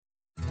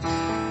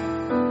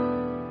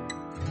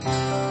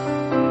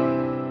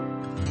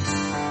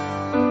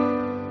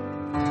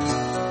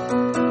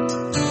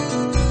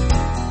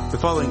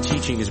following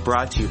teaching is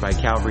brought to you by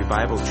Calvary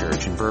Bible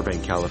Church in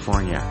Burbank,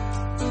 California.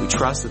 We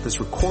trust that this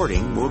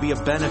recording will be a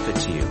benefit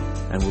to you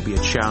and will be a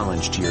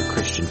challenge to your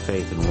Christian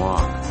faith and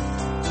walk.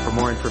 For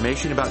more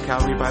information about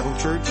Calvary Bible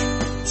Church,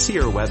 see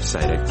our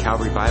website at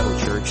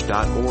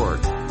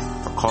calvarybiblechurch.org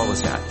or call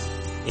us at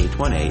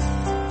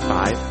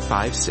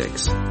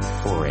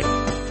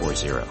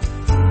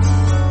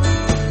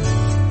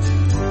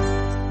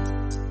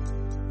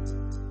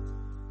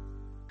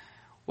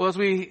 818-556-4840. Well, as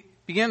we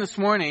begin this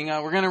morning,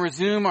 we're going to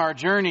resume our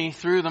journey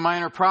through the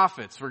minor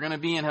prophets. We're going to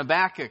be in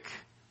Habakkuk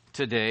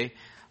today.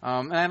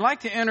 And I'd like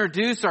to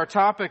introduce our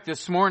topic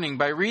this morning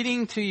by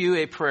reading to you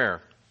a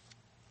prayer.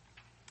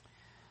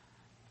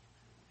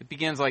 It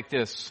begins like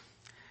this.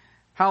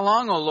 How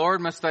long, O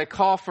Lord, must I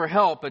call for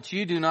help, but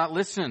you do not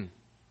listen?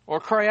 Or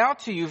cry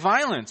out to you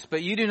violence,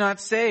 but you do not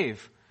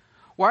save?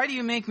 Why do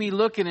you make me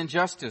look at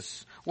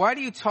injustice? Why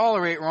do you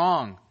tolerate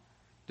wrong?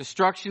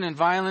 Destruction and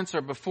violence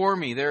are before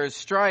me. There is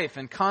strife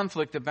and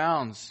conflict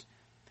abounds.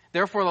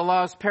 Therefore the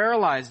law is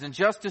paralyzed and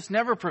justice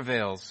never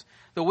prevails.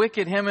 The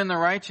wicked hem in the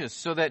righteous,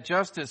 so that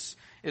justice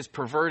is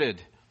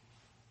perverted.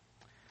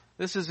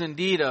 This is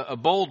indeed a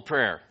bold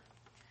prayer.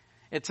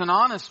 It's an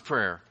honest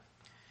prayer.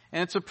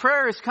 And it's a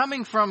prayer that's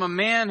coming from a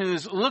man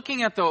who's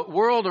looking at the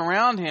world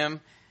around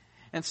him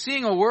and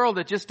seeing a world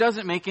that just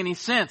doesn't make any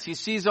sense. He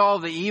sees all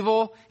the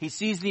evil. He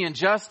sees the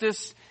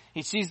injustice.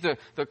 He sees the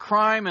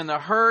crime and the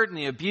hurt and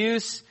the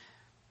abuse.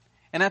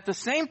 And at the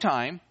same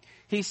time,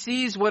 he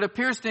sees what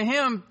appears to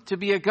him to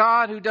be a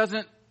God who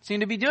doesn't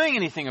seem to be doing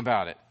anything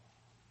about it.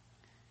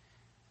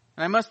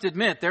 And I must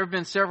admit, there have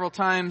been several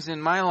times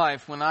in my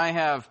life when I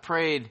have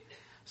prayed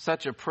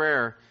such a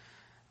prayer.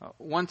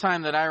 One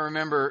time that I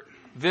remember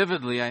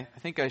vividly, I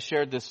think I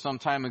shared this some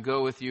time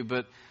ago with you,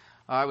 but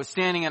I was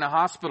standing in a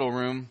hospital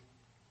room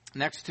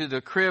next to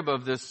the crib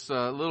of this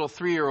little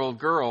 3-year-old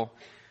girl.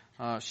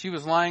 She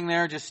was lying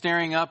there just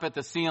staring up at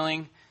the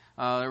ceiling.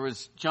 There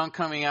was junk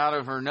coming out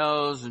of her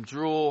nose and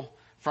drool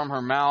from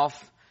her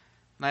mouth.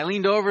 And I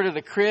leaned over to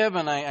the crib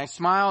and I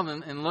smiled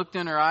and looked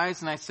in her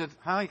eyes and I said,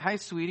 Hi,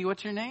 sweetie,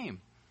 what's your name?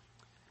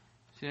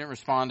 She didn't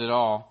respond at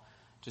all.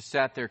 Just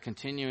sat there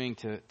continuing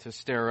to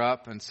stare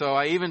up. And so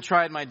I even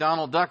tried my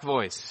Donald Duck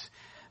voice.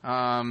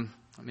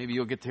 Maybe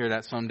you'll get to hear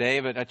that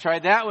someday, but I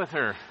tried that with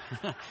her.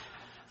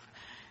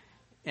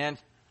 And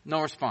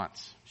no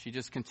response. She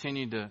just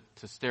continued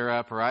to stare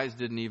up. Her eyes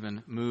didn't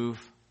even move.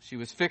 She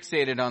was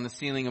fixated on the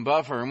ceiling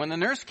above her. And when the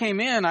nurse came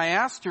in, I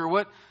asked her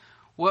what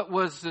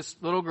was this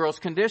little girl's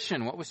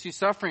condition? What was she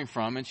suffering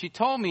from? And she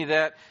told me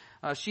that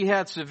she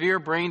had severe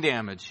brain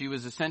damage. She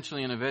was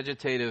essentially in a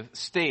vegetative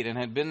state and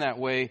had been that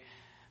way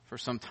for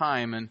some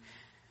time. And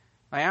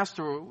I asked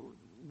her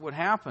what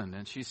happened.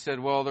 And she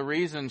said, well, the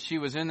reason she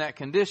was in that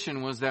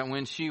condition was that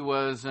when she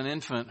was an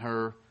infant,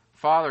 her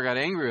father got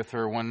angry with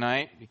her one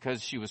night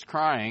because she was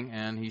crying,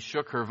 and he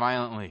shook her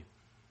violently,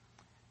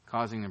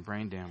 causing the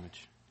brain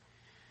damage.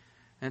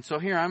 And so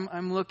here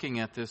I'm looking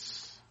at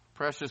this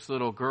precious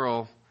little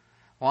girl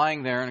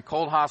lying there in a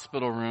cold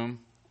hospital room,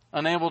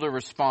 unable to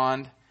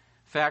respond. In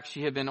fact,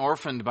 she had been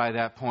orphaned by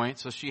that point,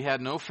 so she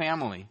had no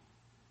family.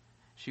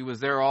 She was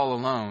there all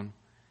alone,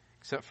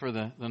 except for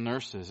the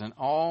nurses. And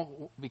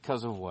all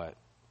because of what?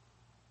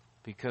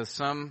 Because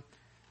some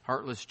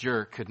heartless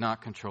jerk could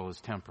not control his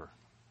temper.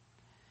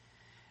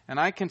 And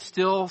I can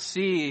still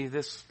see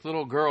this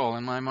little girl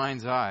in my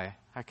mind's eye.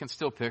 I can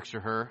still picture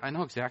her. I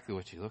know exactly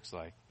what she looks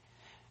like.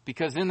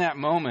 Because in that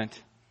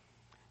moment,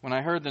 when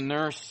I heard the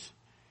nurse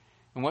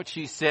and what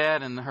she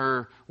said and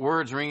her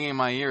words ringing in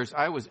my ears,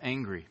 I was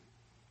angry.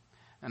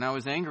 And I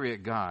was angry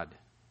at God.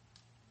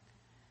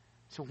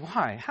 So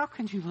why? How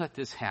can you let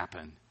this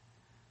happen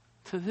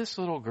to this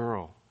little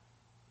girl?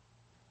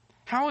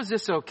 How is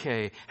this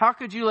okay? How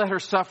could you let her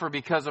suffer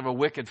because of a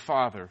wicked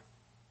father?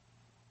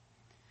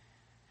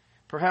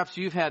 Perhaps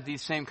you've had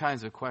these same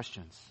kinds of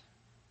questions.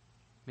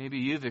 Maybe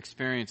you've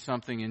experienced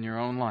something in your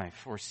own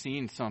life or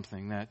seen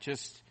something that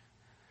just,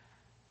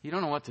 you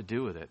don't know what to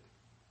do with it.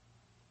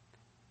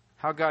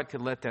 How God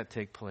could let that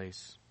take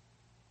place.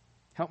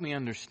 Help me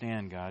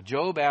understand, God.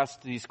 Job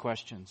asked these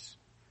questions.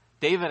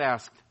 David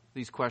asked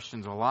these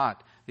questions a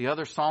lot. The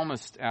other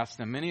psalmists asked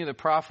them. Many of the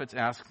prophets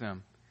asked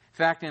them. In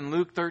fact, in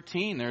Luke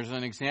 13, there's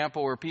an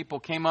example where people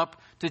came up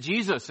to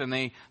Jesus and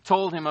they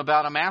told him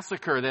about a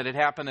massacre that had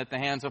happened at the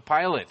hands of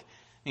Pilate.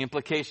 The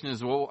implication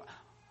is, well,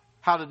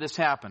 how did this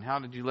happen? How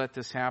did you let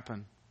this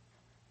happen?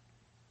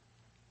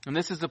 And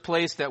this is the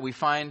place that we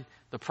find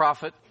the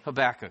prophet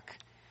Habakkuk.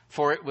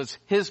 For it was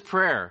his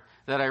prayer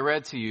that I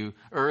read to you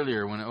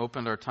earlier when I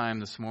opened our time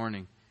this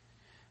morning. In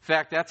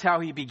fact, that's how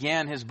he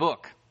began his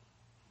book,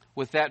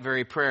 with that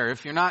very prayer.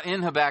 If you're not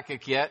in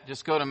Habakkuk yet,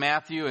 just go to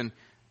Matthew and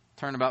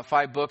turn about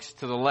 5 books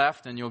to the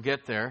left and you'll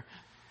get there.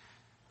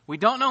 We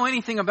don't know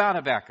anything about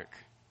Habakkuk.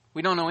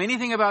 We don't know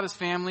anything about his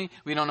family.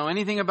 We don't know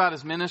anything about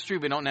his ministry.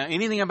 We don't know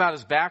anything about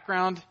his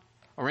background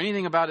or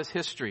anything about his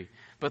history.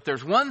 But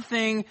there's one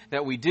thing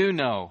that we do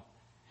know,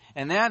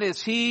 and that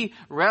is he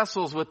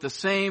wrestled with the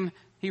same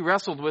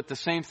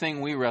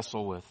thing we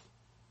wrestle with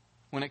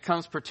when it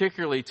comes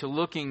particularly to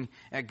looking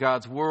at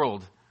God's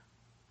world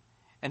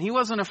And he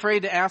wasn't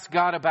afraid to ask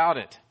God about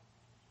it.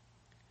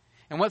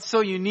 And what's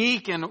so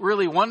unique and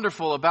really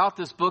wonderful about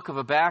this book of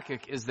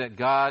Habakkuk is that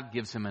God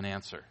gives him an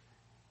answer.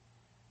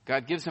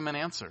 God gives him an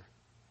answer.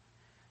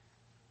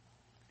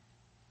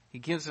 He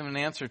gives him an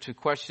answer to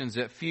questions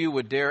that few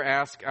would dare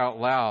ask out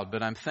loud,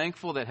 but I'm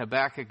thankful that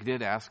Habakkuk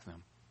did ask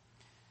them.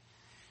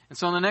 And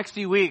so in the next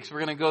few weeks, we're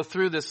going to go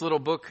through this little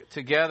book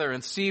together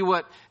and see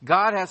what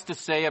God has to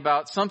say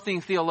about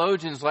something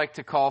theologians like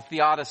to call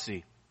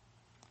theodicy.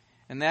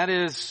 And that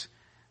is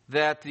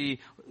that the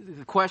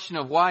question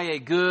of why a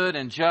good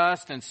and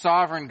just and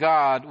sovereign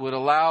God would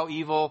allow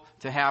evil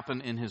to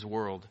happen in his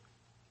world.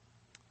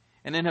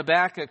 And in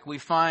Habakkuk, we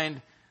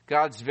find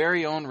God's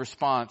very own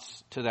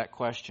response to that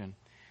question.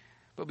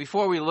 But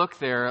before we look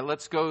there,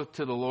 let's go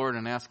to the Lord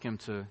and ask him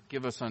to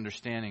give us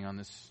understanding on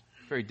this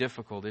very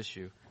difficult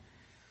issue.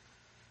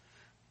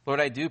 Lord,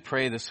 I do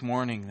pray this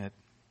morning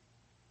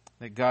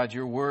that God,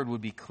 your word would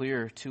be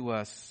clear to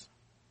us.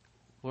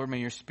 Lord, may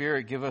your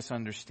Spirit give us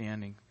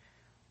understanding.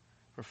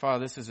 For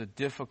Father, this is a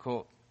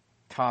difficult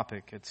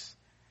topic.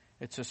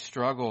 It's a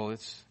struggle.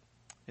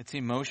 It's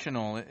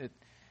emotional.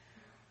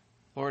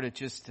 Lord, it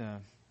just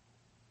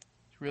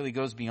really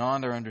goes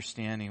beyond our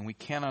understanding. We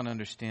cannot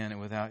understand it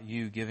without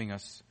you giving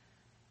us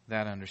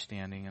that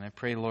understanding. And I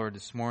pray, Lord,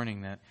 this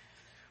morning that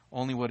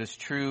only what is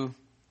true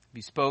be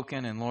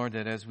spoken. And Lord,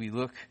 that as we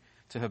look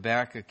to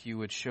Habakkuk, you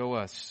would show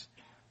us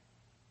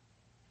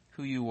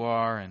who you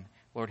are and,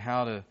 Lord,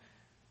 how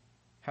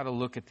to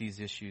look at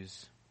these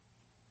issues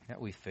that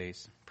we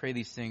face. Pray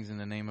these things in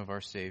the name of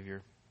our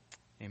Savior.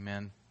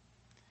 Amen.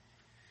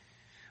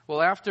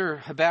 Well, after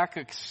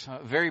Habakkuk's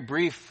very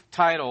brief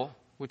title,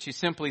 which he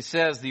simply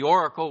says, the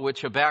oracle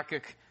which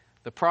Habakkuk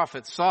the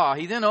prophet saw,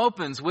 he then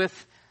opens with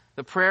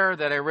the prayer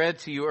that I read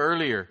to you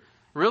earlier.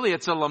 Really,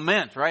 it's a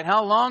lament, right?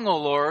 How long, O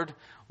Lord,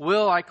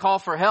 will I call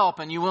for help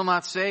and you will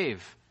not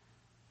save?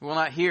 You will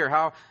not hear.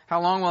 How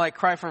long will I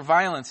cry for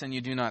violence and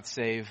you do not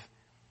save?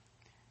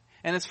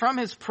 And it's from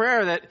his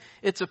prayer that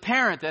it's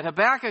apparent that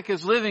Habakkuk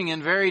is living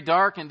in very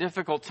dark and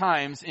difficult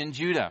times in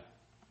Judah.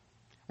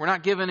 We're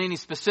not given any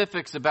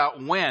specifics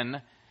about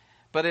when,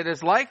 but it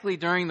is likely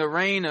during the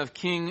reign of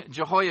King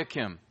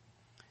Jehoiakim.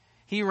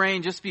 He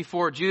reigned just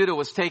before Judah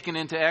was taken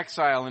into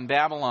exile in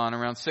Babylon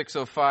around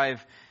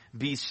 605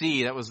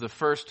 BC. That was the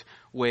first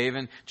wave.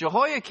 And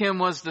Jehoiakim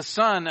was the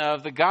son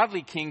of the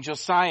godly king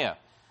Josiah.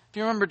 If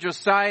you remember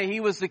Josiah,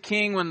 he was the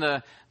king when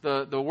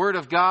the word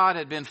of God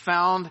had been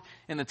found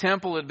in the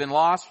temple, had been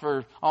lost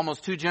for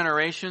almost 2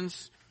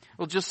 generations.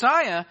 Well,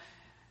 Josiah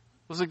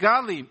was a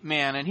godly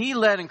man, and he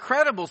led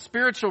incredible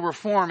spiritual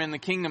reform in the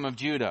kingdom of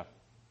Judah.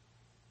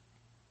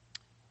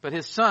 But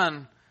his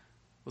son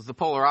was the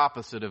polar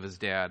opposite of his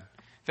dad.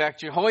 In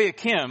fact,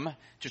 Jehoiakim,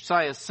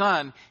 Josiah's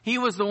son, he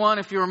was the one,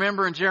 if you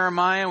remember in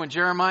Jeremiah, when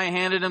Jeremiah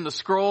handed him the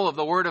scroll of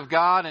the word of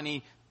God and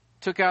he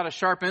took out a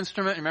sharp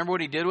instrument. Remember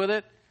what he did with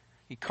it?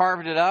 He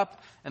carved it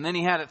up and then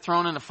he had it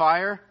thrown in the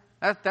fire.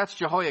 That's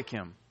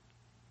Jehoiakim.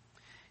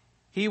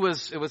 It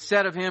was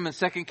said of him in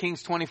 2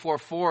 Kings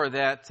 24:4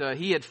 that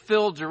he had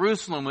filled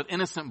Jerusalem with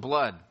innocent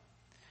blood.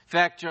 In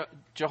fact,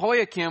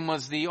 Jehoiakim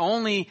was the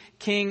only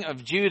king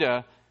of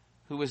Judah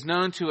who was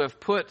known to have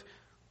put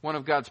one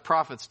of God's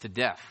prophets to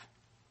death.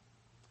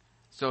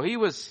 So he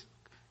was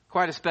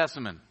quite a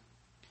specimen.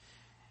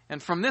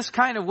 And from this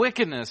kind of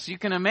wickedness, you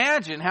can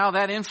imagine how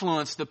that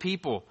influenced the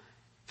people.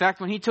 In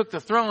fact, when he took the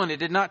throne, it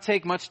did not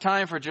take much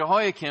time for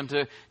Jehoiakim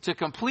to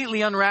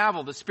completely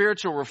unravel the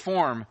spiritual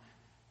reform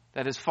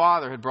that his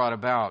father had brought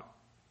about.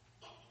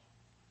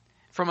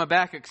 From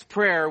Habakkuk's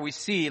prayer, we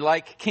see,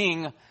 like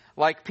king,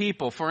 like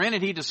people. For in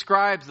it he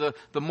describes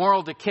the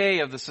moral decay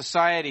of the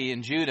society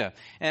in Judah.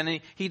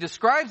 And he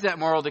describes that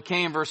moral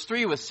decay in verse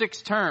 3 with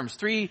 6 terms,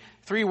 three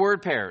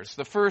word pairs.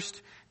 The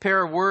first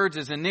pair of words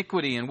is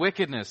iniquity and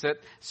wickedness. That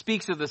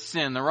speaks of the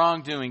sin, the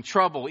wrongdoing,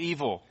 trouble,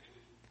 evil.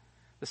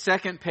 The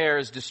second pair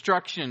is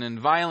destruction and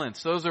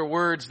violence. Those are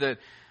words that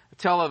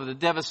tell of the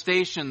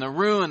devastation, the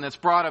ruin that's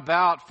brought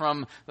about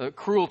from the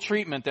cruel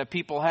treatment that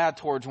people had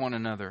towards one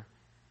another.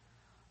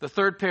 The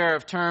third pair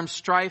of terms,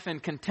 strife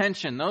and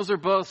contention. Those are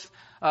both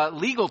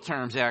legal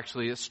terms,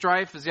 actually.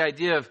 Strife is the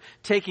idea of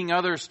taking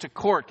others to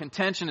court.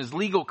 Contention is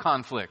legal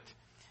conflict.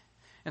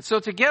 And so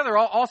together,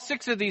 all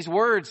 6 of these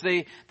words,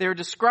 they're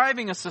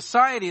describing a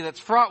society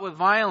that's fraught with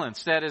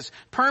violence, that is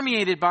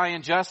permeated by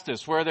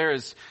injustice, where there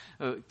is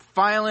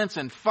violence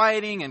and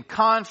fighting and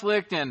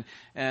conflict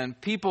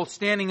and people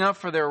standing up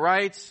for their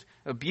rights,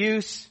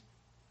 abuse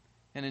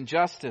and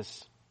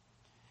injustice.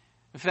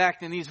 In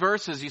fact, in these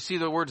verses, you see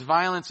the words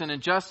violence and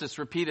injustice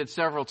repeated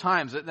several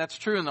times. That's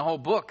true in the whole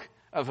book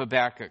of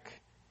Habakkuk.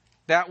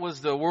 That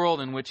was the world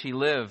in which he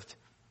lived.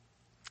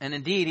 And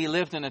indeed, he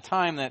lived in a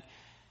time that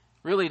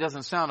really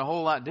doesn't sound a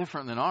whole lot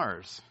different than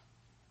ours.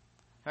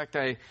 In fact,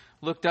 I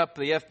looked up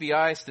the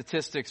FBI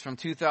statistics from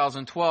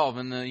 2012.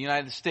 In the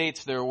United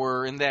States, there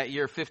were, in that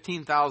year,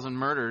 15,000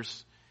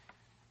 murders,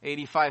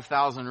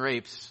 85,000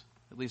 rapes,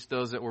 at least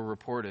those that were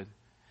reported.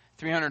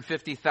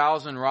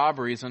 350,000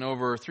 robberies and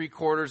over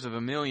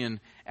 750,000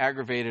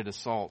 aggravated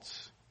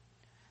assaults.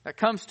 That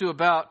comes to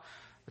about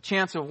a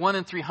chance of 1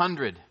 in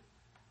 300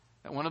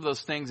 that one of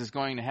those things is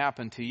going to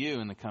happen to you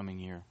in the coming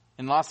year.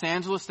 In Los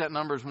Angeles, that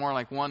number is more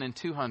like 1 in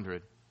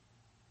 200.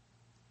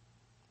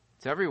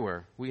 It's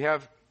everywhere. We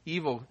have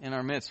evil in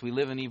our midst. We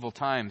live in evil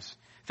times.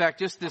 In fact,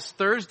 just this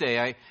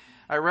Thursday,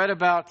 I read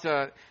about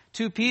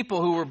two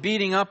people who were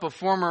beating up a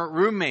former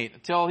roommate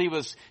until he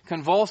was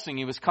convulsing.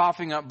 He was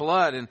coughing up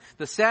blood. And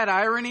the sad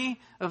irony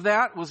of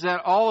that was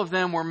that all of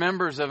them were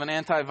members of an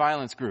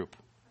anti-violence group.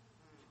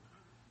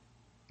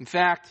 In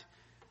fact,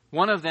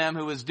 one of them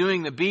who was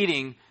doing the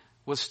beating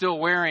was still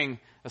wearing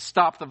a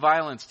Stop the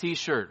Violence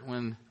t-shirt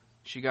when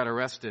she got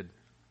arrested.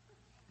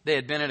 They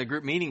had been at a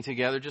group meeting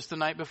together just the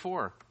night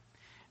before.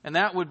 And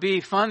that would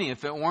be funny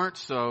if it weren't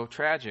so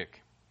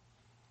tragic.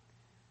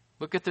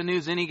 Look at the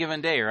news any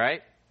given day,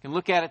 right? You can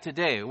look at it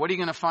today. What are you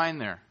going to find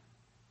there?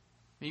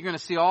 You're going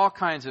to see all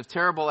kinds of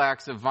terrible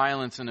acts of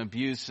violence and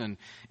abuse and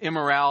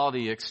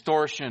immorality,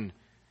 extortion,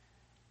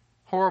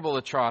 horrible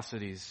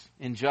atrocities,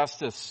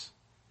 injustice.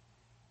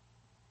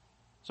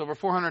 There's over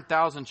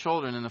 400,000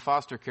 children in the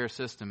foster care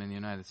system in the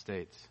United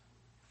States.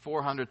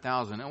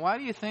 400,000. And why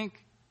do you think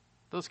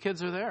those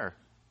kids are there?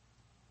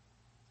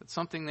 Is it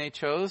something they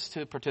chose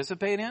to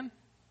participate in?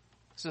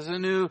 This is a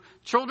new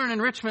children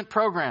enrichment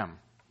program.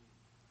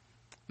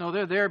 No,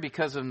 they're there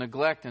because of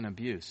neglect and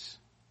abuse.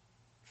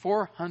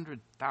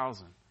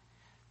 400,000.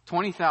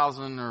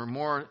 20,000 or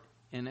more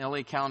in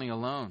LA County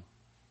alone.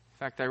 In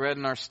fact, I read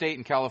in our state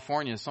in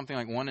California, something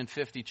like 1 in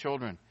 50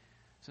 children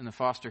is in the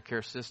foster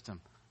care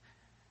system.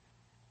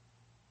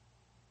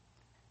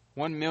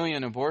 1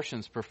 million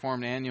abortions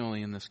performed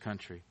annually in this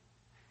country.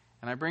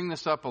 And I bring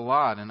this up a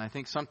lot, and I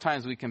think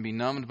sometimes we can be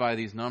numbed by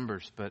these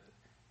numbers, but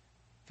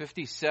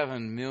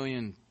 57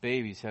 million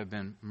babies have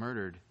been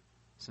murdered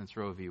since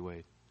Roe v.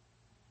 Wade.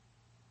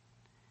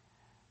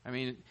 I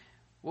mean,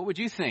 what would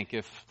you think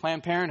if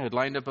Planned Parenthood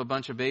lined up a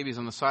bunch of babies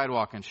on the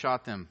sidewalk and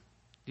shot them?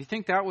 Do you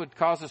think that would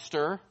cause a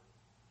stir?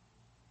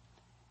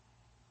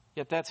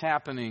 Yet that's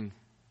happening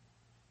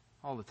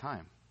all the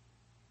time.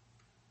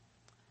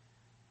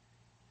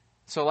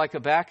 So like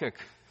Habakkuk,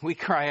 we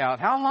cry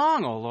out, how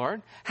long, O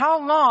Lord?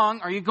 How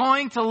long are you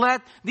going to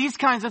let these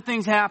kinds of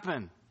things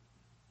happen?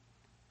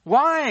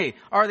 Why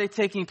are they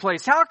taking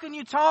place? How can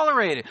you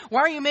tolerate it?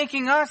 Why are you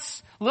making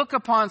us look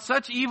upon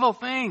such evil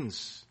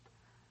things?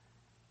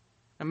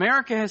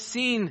 America has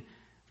seen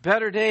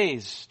better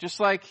days, just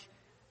like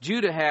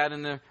Judah had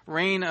in the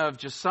reign of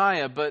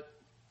Josiah, but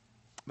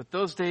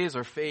those days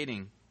are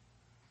fading.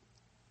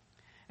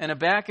 And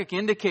Habakkuk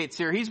indicates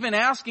here, he's been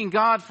asking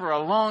God for a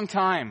long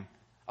time.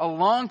 A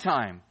long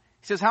time.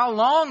 He says, how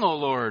long, O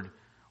Lord,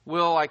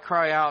 will I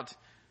cry out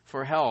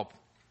for help?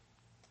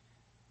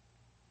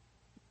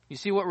 You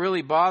see, what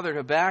really bothered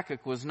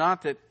Habakkuk was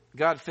not that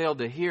God failed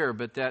to hear,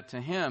 but that to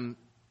him,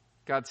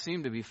 God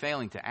seemed to be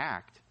failing to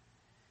act.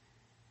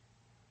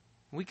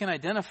 We can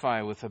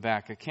identify with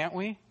Habakkuk, can't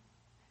we?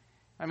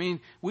 I mean,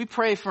 we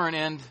pray for an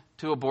end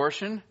to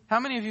abortion. How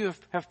many of you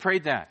have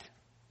prayed that?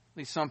 At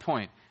least some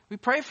point. We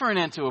pray for an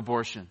end to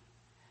abortion.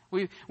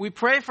 We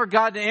pray for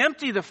God to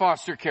empty the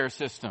foster care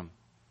system.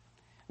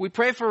 We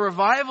pray for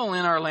revival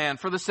in our land,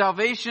 for the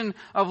salvation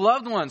of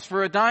loved ones,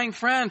 for a dying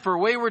friend, for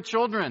wayward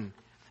children.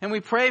 And we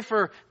pray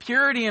for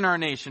purity in our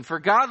nation, for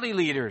godly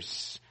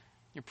leaders.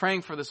 You're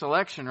praying for this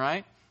election,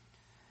 right?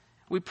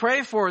 We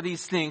pray for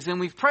these things, and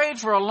we've prayed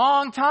for a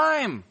long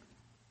time.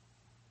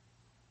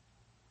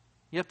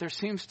 Yet there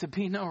seems to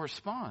be no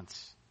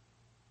response.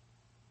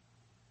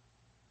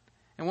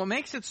 And what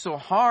makes it so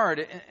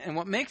hard and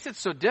what makes it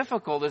so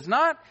difficult is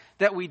not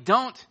that we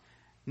don't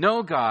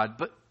know God,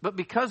 but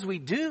because we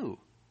do.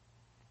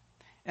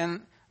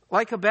 And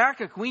like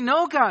Habakkuk, we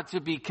know God to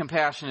be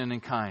compassionate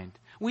and kind.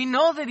 We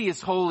know that He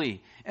is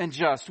holy and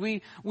just.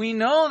 We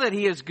know that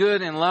He is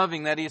good and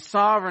loving, that He is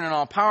sovereign and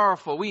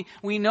all-powerful.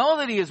 We know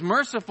that He is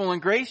merciful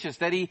and gracious,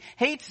 that He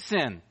hates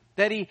sin,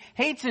 that He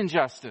hates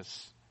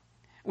injustice.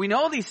 We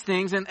know these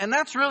things, and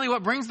that's really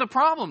what brings the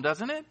problem,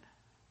 doesn't it?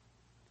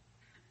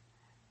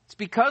 It's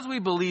because we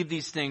believe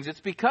these things.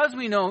 It's because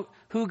we know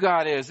who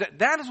God is.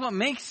 That is what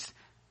makes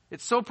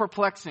it so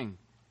perplexing.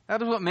 That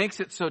is what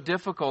makes it so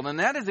difficult. And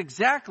that is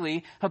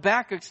exactly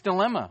Habakkuk's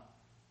dilemma.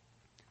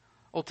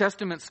 Old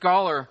Testament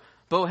scholar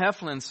Bo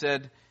Heflin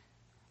said,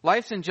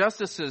 life's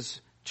injustices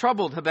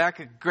troubled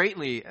Habakkuk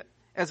greatly.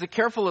 As a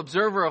careful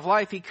observer of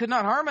life, he could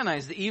not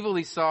harmonize the evil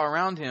he saw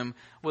around him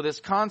with his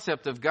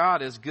concept of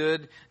God as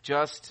good,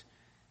 just,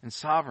 and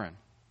sovereign.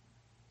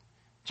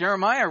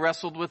 Jeremiah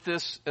wrestled with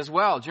this as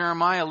well.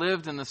 Jeremiah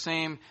lived in the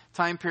same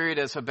time period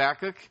as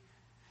Habakkuk.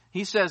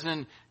 He says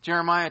in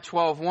Jeremiah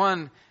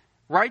 12:1,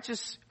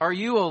 righteous are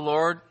you, O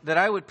Lord, that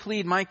I would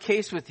plead my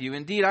case with you.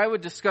 Indeed, I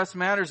would discuss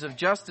matters of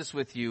justice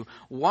with you.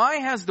 Why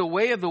has the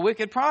way of the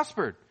wicked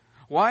prospered?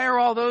 Why are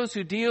all those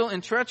who deal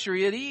in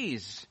treachery at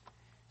ease?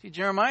 See,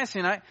 Jeremiah is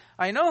saying,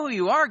 I know who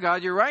you are,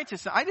 God, you're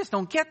righteous. I just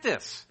don't get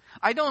this.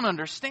 I don't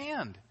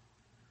understand.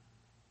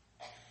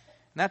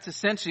 And that's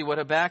essentially what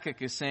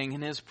Habakkuk is saying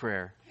in his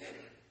prayer.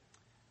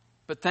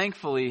 But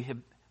thankfully,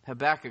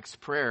 Habakkuk's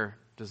prayer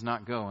does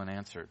not go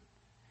unanswered.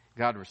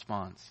 God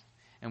responds.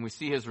 And we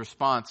see his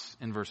response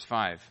in verse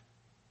 5,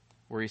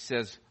 where he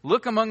says,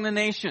 "Look among the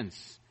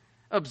nations,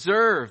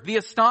 observe, be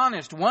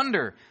astonished,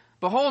 wonder.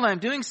 Behold, I am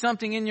doing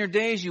something in your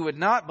days you would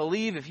not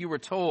believe if you were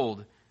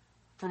told.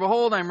 For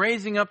behold, I am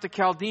raising up the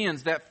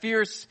Chaldeans, that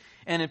fierce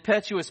and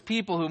impetuous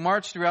people who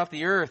march throughout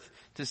the earth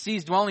to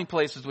seize dwelling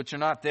places which are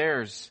not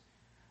theirs.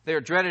 They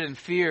are dreaded and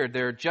feared.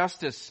 Their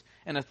justice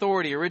and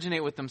authority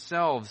originate with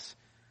themselves.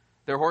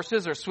 Their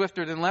horses are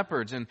swifter than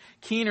leopards and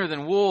keener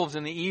than wolves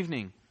in the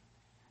evening.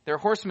 Their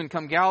horsemen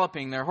come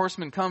galloping. Their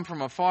horsemen come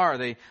from afar.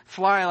 They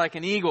fly like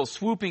an eagle,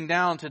 swooping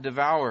down to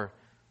devour.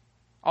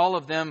 All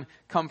of them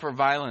come for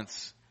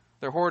violence.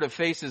 Their horde of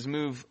faces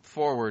move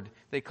forward.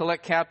 They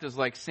collect captives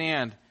like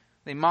sand.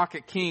 They mock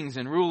at kings,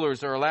 and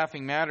rulers are a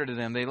laughing matter to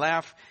them. They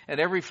laugh at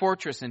every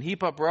fortress and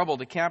heap up rubble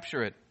to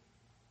capture it.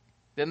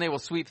 Then they will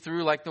sweep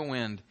through like the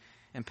wind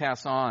and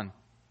pass on.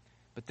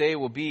 But they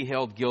will be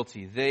held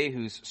guilty, they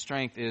whose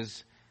strength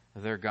is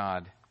their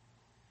God."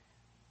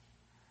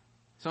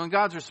 So in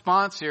God's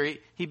response here,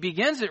 he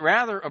begins it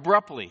rather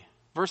abruptly.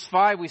 Verse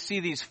 5, we see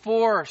these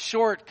 4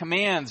 short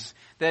commands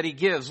that he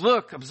gives.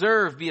 Look,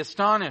 observe, be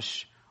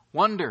astonished,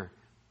 wonder.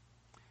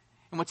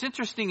 And what's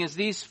interesting is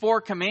these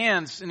 4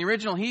 commands in the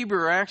original Hebrew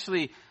are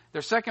actually,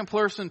 they're second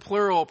person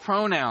plural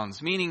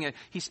pronouns, meaning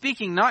he's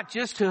speaking not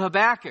just to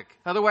Habakkuk.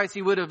 Otherwise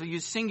he would have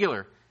used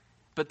singular.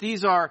 But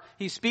he's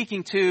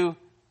speaking to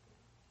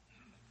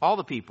all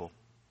the people.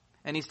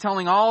 And he's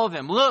telling all of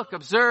them, look,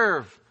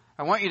 observe.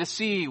 I want you to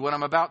see what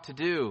I'm about to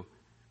do.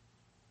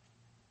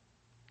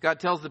 God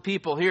tells the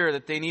people here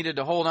that they needed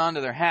to hold on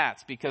to their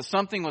hats because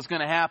something was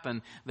going to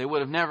happen they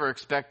would have never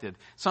expected.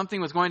 Something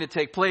was going to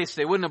take place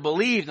they wouldn't have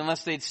believed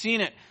unless they'd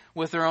seen it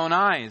with their own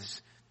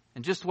eyes.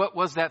 And just what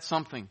was that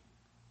something?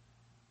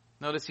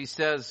 Notice he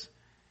says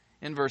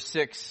in verse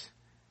 6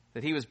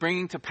 that he was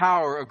bringing to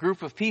power a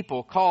group of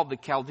people called the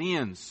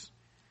Chaldeans.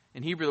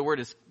 In Hebrew, the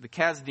word is the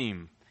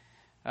Kasdim.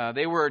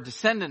 They were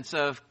descendants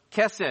of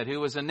Kesed,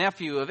 who was a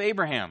nephew of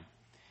Abraham.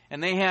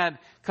 And they had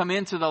come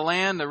into the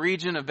land, the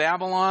region of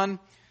Babylon,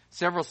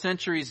 several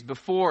centuries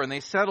before, and they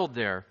settled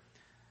there.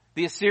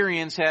 The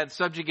Assyrians had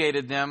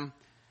subjugated them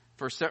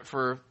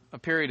for a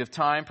period of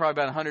time, probably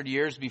about 100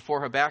 years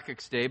before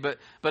Habakkuk's day. But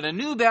a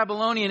new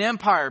Babylonian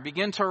empire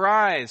began to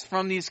rise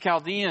from these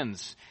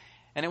Chaldeans.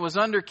 And it was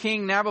under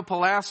King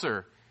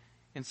Nabopolassar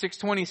in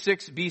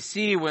 626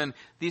 BC when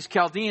these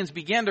Chaldeans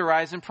began to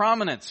rise in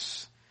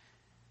prominence.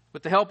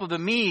 With the help of the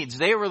Medes,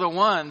 they were the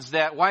ones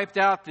that wiped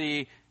out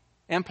the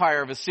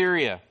empire of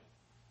Assyria.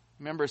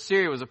 Remember,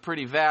 Assyria was a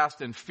pretty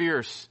vast and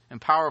fierce and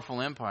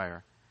powerful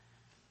empire.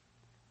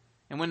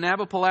 And when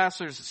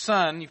Nabopolassar's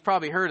son, you've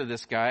probably heard of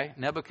this guy,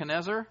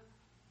 Nebuchadnezzar,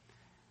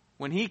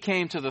 when he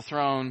came to the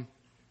throne,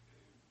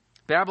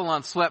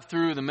 Babylon swept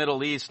through the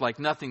Middle East like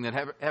nothing that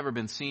had ever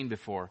been seen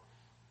before.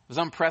 It was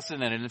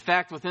unprecedented. In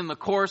fact, within the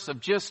course of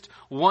just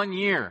 1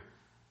 year,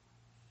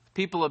 the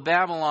people of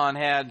Babylon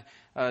had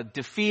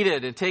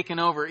defeated and taken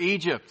over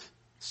Egypt,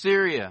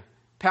 Syria,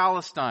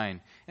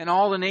 Palestine, and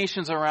all the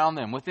nations around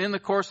them within the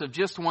course of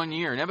just 1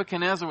 year.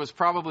 Nebuchadnezzar was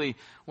probably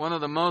one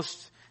of the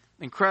most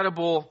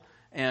incredible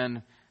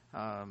and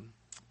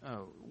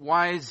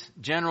wise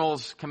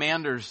generals,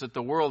 commanders that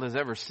the world has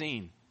ever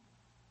seen.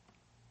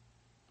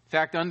 In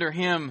fact, under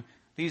him,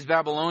 these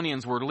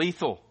Babylonians were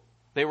lethal.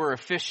 They were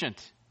efficient.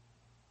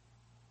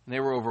 And they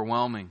were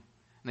overwhelming.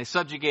 And they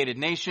subjugated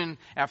nation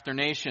after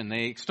nation.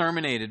 They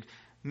exterminated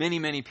many,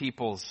 many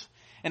peoples.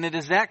 And it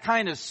is that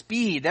kind of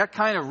speed, that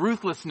kind of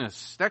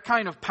ruthlessness, that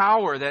kind of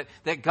power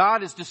that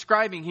God is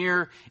describing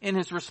here in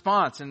his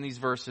response in these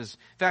verses.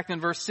 In fact,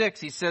 in verse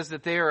 6, he says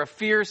that they are a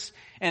fierce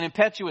and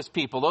impetuous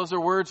people. Those are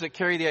words that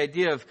carry the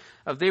idea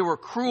of they were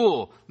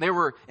cruel. They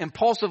were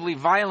impulsively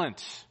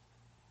violent.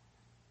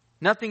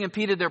 Nothing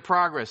impeded their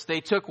progress. They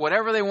took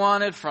whatever they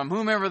wanted from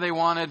whomever they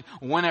wanted,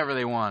 whenever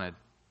they wanted.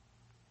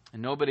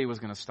 And nobody was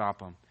going to stop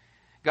them.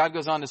 God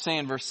goes on to say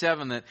in verse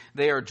 7 that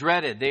they are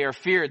dreaded, they are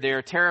feared, they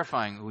are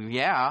terrifying. Well,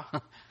 yeah.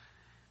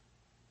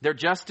 Their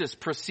justice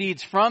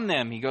proceeds from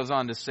them, he goes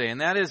on to say.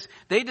 And that is,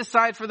 they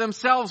decide for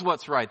themselves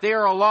what's right. They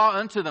are a law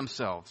unto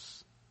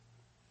themselves.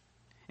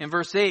 In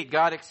verse 8,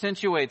 God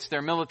accentuates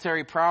their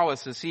military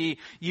prowess as he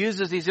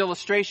uses these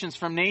illustrations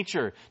from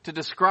nature to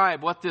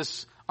describe what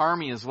this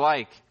army is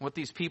like, what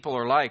these people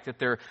are like, that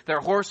their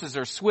horses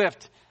are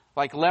swift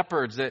like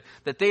leopards, that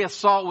they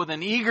assault with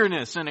an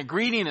eagerness and a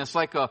greediness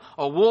like a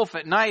wolf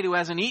at night who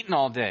hasn't eaten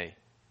all day.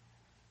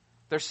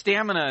 Their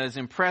stamina is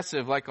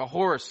impressive like a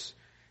horse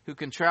who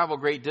can travel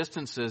great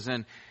distances.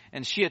 And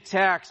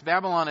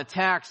Babylon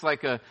attacks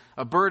like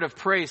a bird of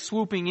prey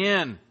swooping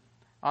in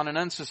on an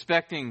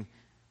unsuspecting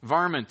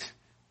varmint,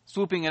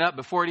 swooping it up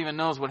before it even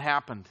knows what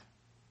happened.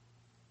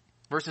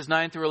 Verses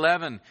 9 through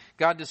 11,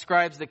 God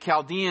describes the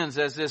Chaldeans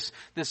as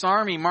this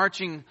army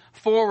marching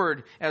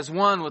forward as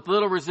one with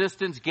little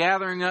resistance,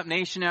 gathering up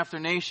nation after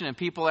nation and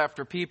people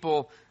after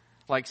people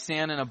like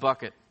sand in a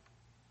bucket.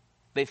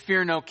 They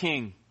fear no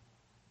king.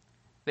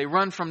 They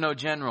run from no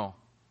general.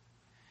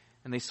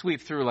 And they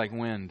sweep through like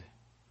wind.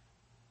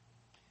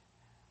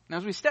 Now,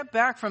 as we step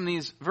back from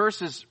these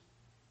verses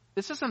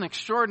This is an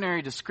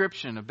extraordinary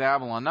description of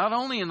Babylon, not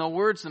only in the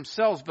words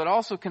themselves, but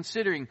also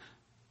considering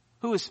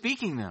who is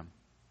speaking them.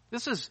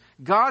 This is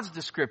God's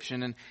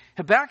description, and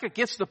Habakkuk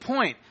gets the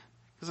point.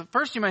 Because at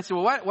first you might say,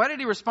 well, why did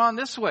he respond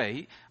this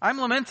way? I'm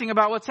lamenting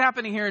about what's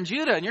happening here in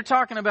Judah, and you're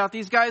talking about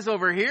these guys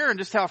over here and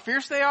just how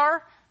fierce they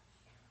are?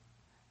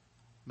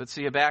 But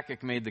see,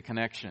 Habakkuk made the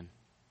connection.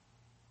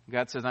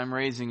 God says, I'm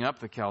raising up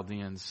the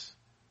Chaldeans.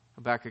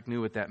 Habakkuk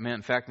knew what that meant.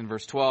 In fact, in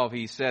verse 12,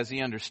 he says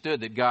he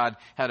understood that God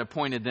had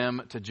appointed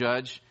them to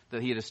judge,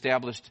 that he had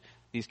established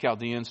these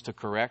Chaldeans to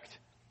correct.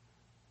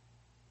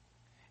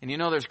 And you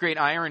know, there's great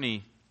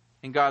irony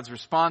in God's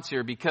response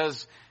here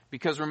because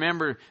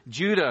remember,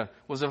 Judah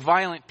was a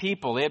violent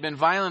people. They had been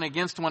violent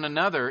against one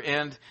another.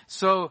 And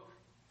so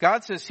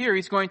God says here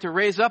he's going to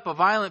raise up a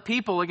violent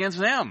people against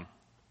them.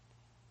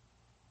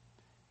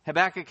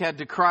 Habakkuk had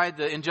decried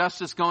the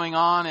injustice going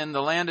on in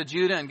the land of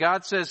Judah, and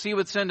God says he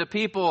would send a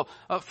people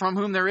from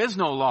whom there is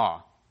no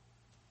law.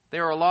 They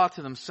are a law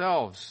to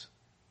themselves.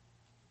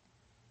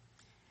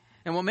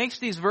 And what makes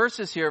these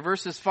verses here,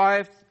 verses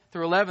 5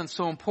 through 11,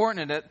 so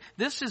important is that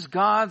this is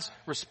God's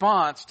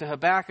response to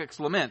Habakkuk's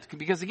lament.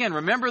 Because again,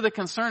 remember the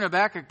concern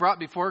Habakkuk brought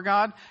before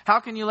God? How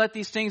can you let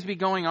these things be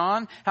going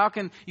on? How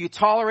can you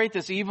tolerate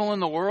this evil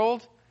in the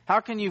world? How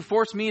can you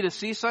force me to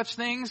see such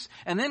things?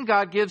 And then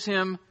God gives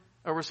him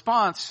a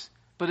response,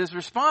 but his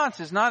response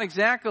is not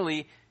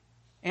exactly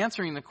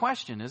answering the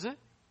question, is it?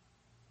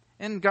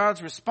 In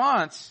God's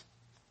response,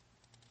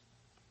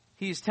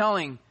 he's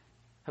telling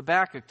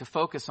Habakkuk to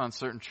focus on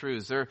certain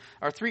truths. There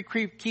are three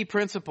key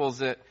principles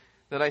that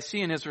I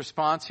see in his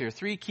response here.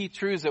 Three key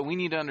truths that we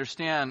need to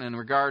understand in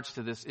regards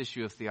to this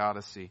issue of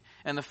theodicy.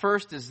 And the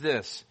first is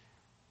this: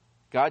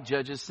 God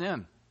judges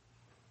sin.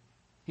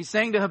 He's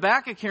saying to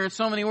Habakkuk here in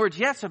so many words,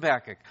 yes,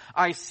 Habakkuk,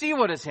 I see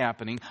what is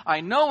happening.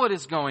 I know what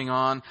is going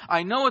on.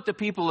 I know what the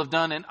people have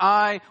done, and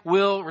I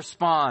will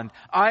respond.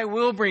 I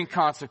will bring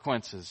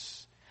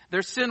consequences.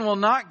 Their sin will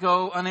not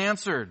go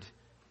unanswered.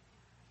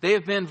 They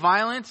have been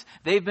violent,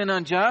 they've been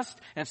unjust,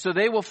 and so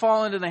they will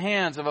fall into the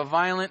hands of a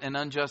violent and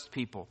unjust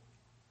people.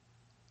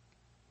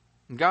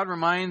 And God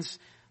reminds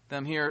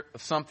them here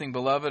of something,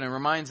 beloved, and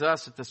reminds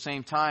us at the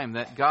same time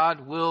that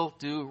God will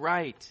do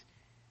right.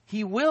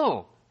 He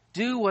will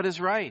do what is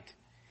right.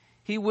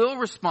 He will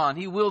respond.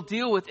 He will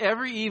deal with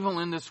every evil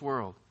in this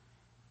world.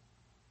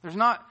 There's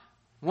not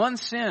one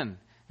sin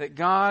that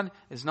God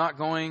is not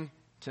going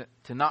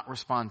to not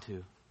respond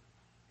to.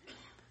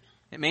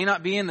 It may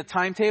not be in the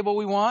timetable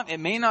we want. It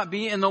may not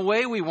be in the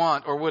way we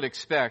want or would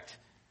expect.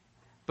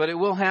 But it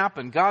will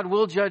happen. God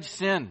will judge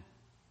sin.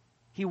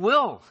 He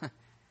will.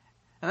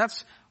 And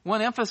that's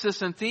one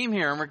emphasis and theme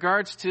here in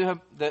regards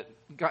to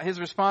his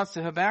response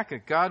to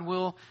Habakkuk. God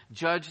will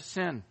judge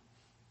sin.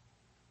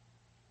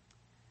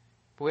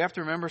 But we have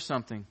to remember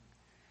something.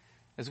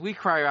 As we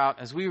cry out,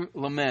 as we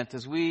lament,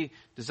 as we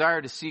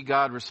desire to see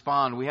God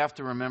respond, we have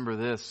to remember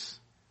this: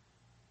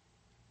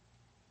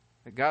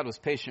 that God was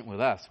patient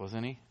with us,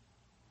 wasn't He?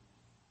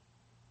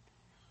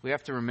 We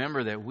have to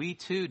remember that we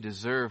too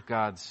deserve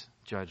God's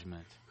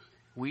judgment.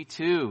 We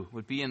too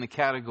would be in the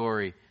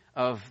category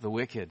of the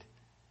wicked.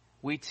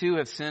 We too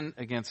have sinned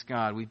against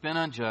God. We've been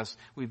unjust.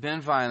 We've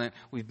been violent.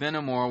 We've been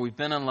immoral. We've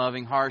been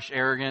unloving, harsh,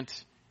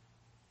 arrogant,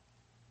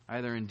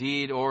 either in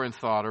deed or in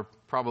thought, or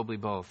probably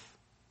both.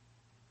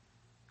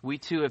 We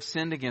too have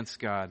sinned against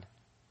God.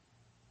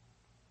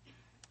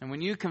 And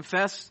when you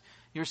confess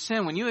your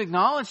sin, when you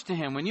acknowledge to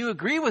Him, when you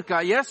agree with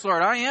God, yes,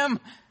 Lord, I am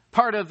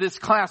part of this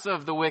class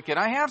of the wicked.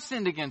 I have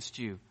sinned against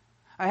you.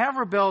 I have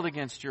rebelled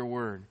against your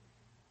word.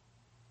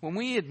 When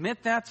we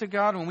admit that to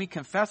God, when we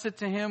confess it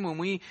to Him, when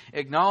we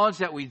acknowledge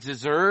that we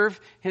deserve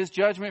His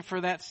judgment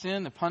for that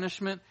sin, the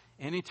punishment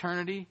in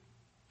eternity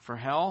for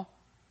hell,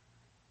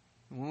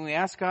 when we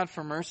ask God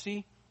for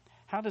mercy,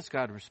 how does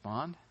God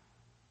respond?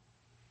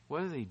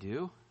 What does He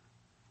do?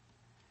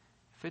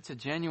 If it's a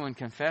genuine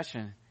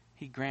confession,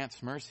 He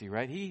grants mercy,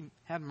 right? He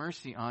had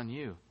mercy on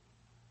you.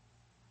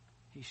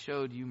 He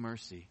showed you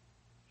mercy,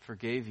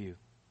 forgave you.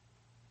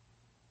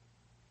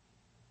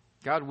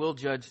 God will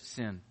judge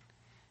sin,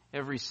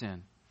 every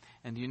sin.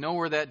 And do you know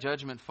where that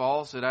judgment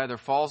falls? It either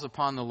falls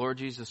upon the Lord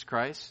Jesus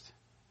Christ,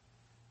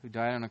 who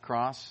died on a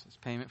cross as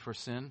payment for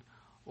sin,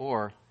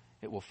 or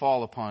it will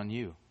fall upon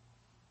you.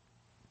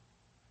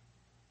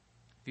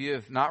 If you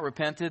have not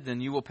repented, then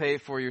you will pay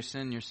for your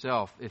sin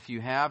yourself. If you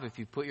have, if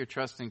you put your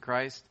trust in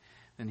Christ,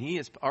 then He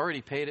has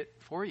already paid it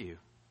for you.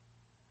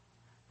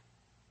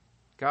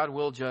 God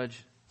will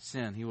judge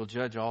sin. He will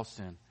judge all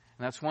sin.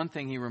 And that's one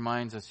thing He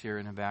reminds us here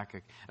in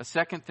Habakkuk. A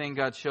second thing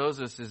God shows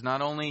us is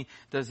not only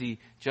does He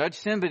judge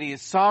sin, but He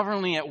is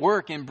sovereignly at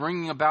work in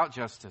bringing about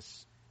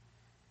justice.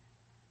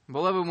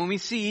 Beloved, when we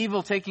see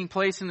evil taking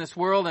place in this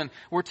world and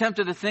we're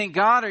tempted to think,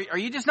 God, are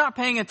you just not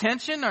paying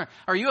attention? Or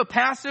are you a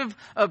passive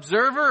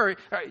observer?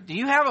 Or do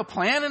you have a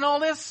plan in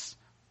all this?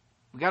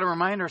 We've got to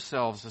remind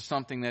ourselves of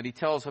something that He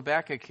tells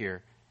Habakkuk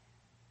here.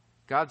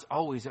 God's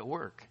always at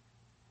work.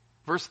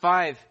 Verse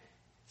 5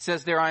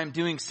 says there, I am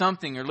doing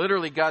something. Or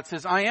literally God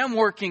says, I am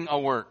working a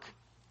work.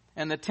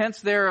 And the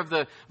tense there of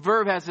the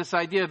verb has this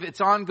idea of its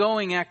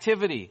ongoing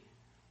activity.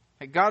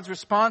 God's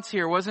response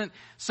here wasn't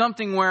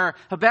something where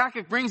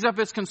Habakkuk brings up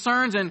his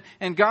concerns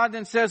and God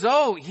then says,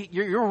 oh,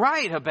 you're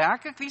right,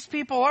 Habakkuk. These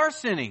people are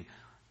sinning.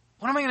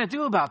 What am I going to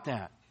do about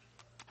that?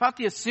 How about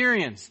the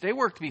Assyrians? They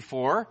worked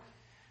before.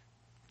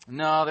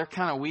 No, they're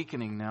kind of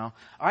weakening now.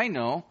 I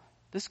know.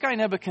 This guy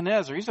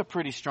Nebuchadnezzar, he's a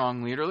pretty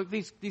strong leader. Look,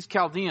 these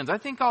Chaldeans, I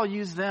think I'll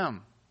use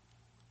them.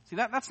 See,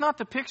 that's not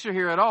the picture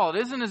here at all.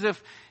 It isn't as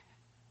if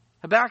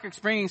Habakkuk's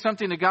bringing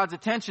something to God's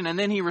attention and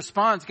then he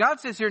responds. God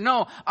says here,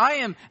 no,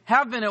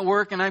 have been at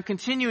work and I'm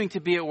continuing to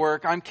be at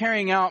work. I'm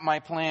carrying out my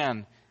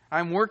plan.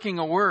 I'm working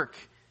a work.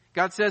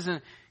 God says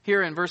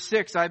here in verse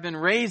 6, I've been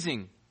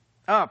raising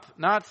up,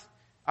 not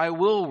I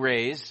will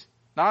raise,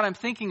 not I'm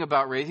thinking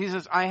about raise. He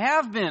says, I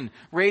have been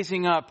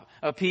raising up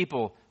a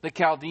people, the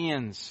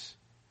Chaldeans.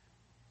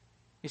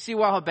 You see,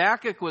 while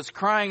Habakkuk was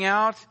crying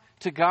out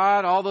to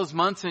God all those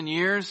months and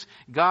years,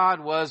 God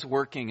was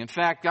working. In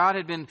fact, God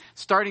had been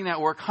starting that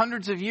work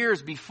hundreds of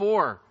years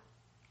before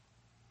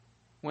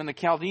when the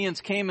Chaldeans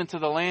came into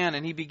the land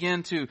and he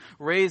began to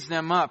raise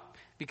them up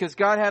because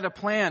God had a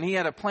plan. He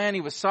had a plan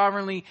he was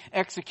sovereignly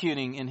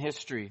executing in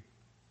history.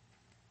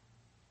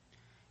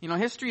 You know,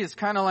 history is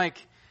kind of like,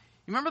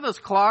 you remember those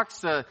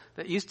clocks that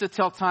used to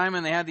tell time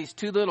and they had these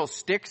two little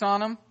sticks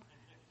on them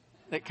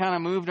that kind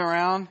of moved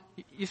around?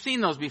 You've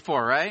seen those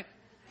before, right?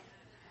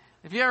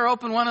 If you ever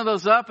open one of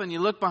those up and you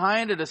look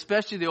behind it,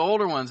 especially the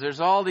older ones,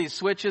 there's all these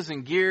switches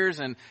and gears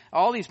and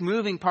all these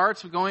moving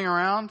parts going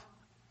around.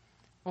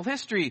 Well,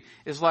 history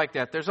is like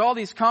that. There's all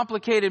these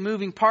complicated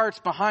moving parts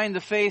behind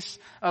the face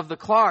of the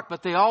clock,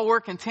 but they all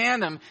work in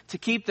tandem to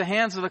keep the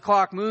hands of the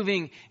clock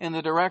moving in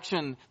the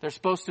direction they're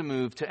supposed to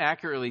move to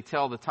accurately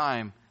tell the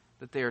time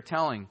that they are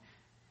telling.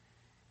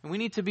 And we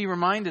need to be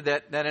reminded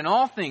that in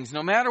all things,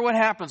 no matter what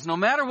happens, no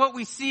matter what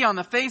we see on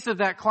the face of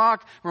that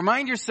clock,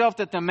 remind yourself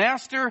that the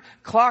master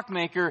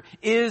clockmaker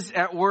is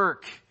at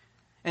work.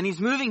 And he's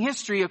moving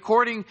history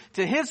according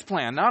to his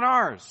plan, not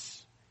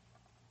ours.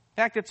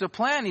 In fact, it's a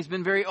plan he's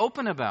been very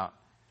open about.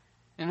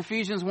 In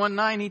Ephesians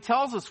 1:9, he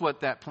tells us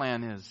what that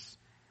plan is.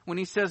 When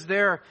he says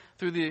there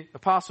through the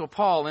Apostle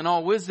Paul, in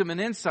all wisdom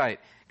and insight,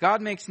 God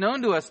makes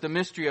known to us the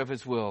mystery of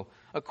his will,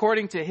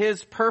 according to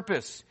his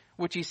purpose,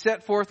 which he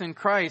set forth in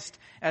Christ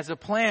as a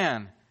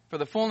plan for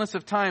the fullness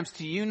of times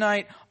to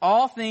unite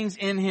all things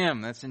in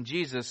him, that's in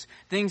Jesus,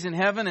 things in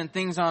heaven and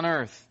things on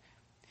earth.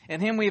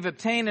 In him we have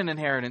obtained an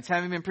inheritance,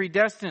 having been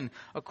predestined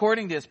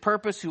according to his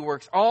purpose, who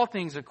works all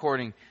things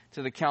according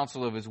to the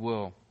counsel of his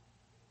will.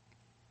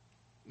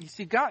 You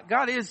see,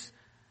 God is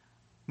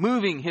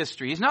moving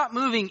history. He's not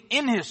moving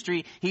in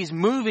history, he's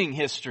moving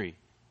history.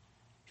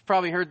 You've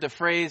probably heard the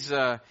phrase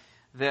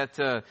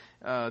that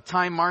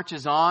time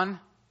marches on.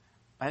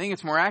 I think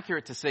it's more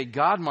accurate to say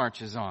God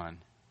marches on.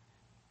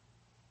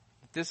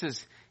 This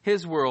is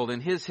his world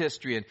and his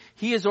history, and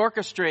he is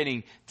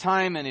orchestrating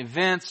time and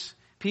events,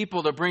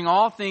 people, to bring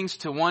all things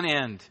to one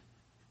end.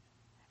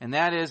 And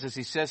that is, as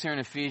he says here in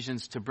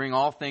Ephesians, to bring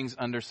all things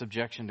under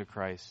subjection to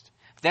Christ.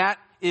 That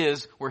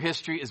is where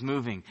history is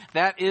moving.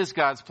 That is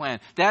God's plan.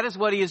 That is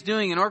what he is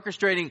doing in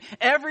orchestrating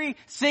every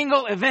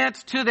single event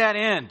to that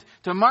end,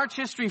 to march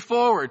history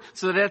forward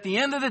so that at the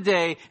end of the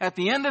day, at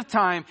the end of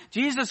time,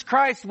 Jesus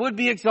Christ would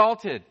be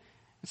exalted.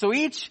 So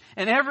each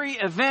and every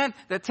event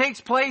that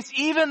takes place,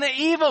 even the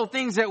evil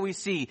things that we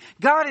see,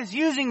 God is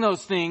using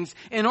those things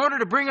in order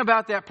to bring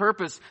about that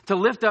purpose to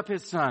lift up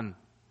his Son.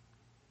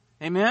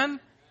 Amen?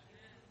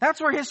 That's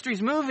where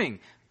history's moving.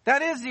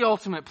 That is the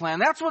ultimate plan.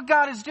 That's what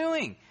God is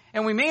doing.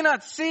 And we may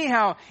not see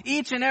how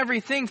each and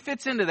everything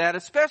fits into that,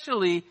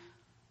 especially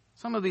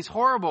some of these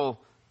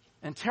horrible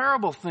and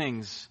terrible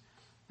things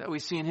that we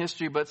see in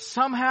history, but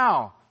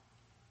somehow,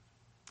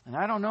 and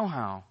I don't know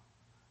how,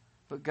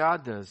 but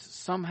God does,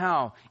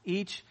 somehow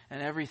each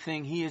and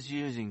everything he is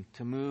using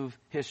to move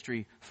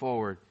history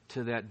forward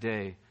to that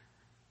day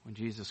when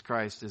Jesus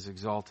Christ is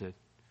exalted.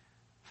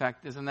 In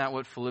fact, isn't that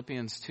what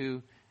Philippians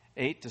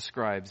 2:8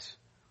 describes,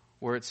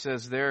 where it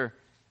says there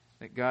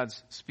that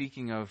God's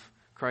speaking of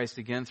Christ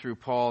again through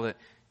Paul, that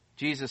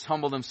Jesus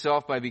humbled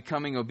himself by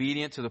becoming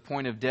obedient to the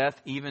point of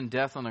death, even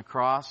death on the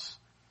cross.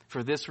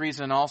 For this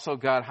reason also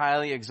God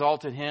highly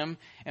exalted him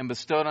and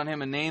bestowed on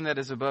him a name that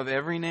is above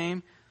every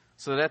name,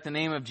 so that at the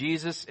name of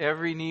Jesus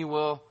every knee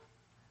will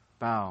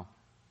bow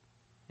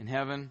in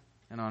heaven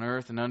and on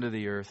earth and under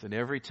the earth, and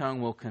every tongue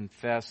will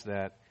confess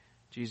that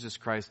Jesus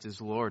Christ is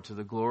Lord, to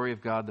the glory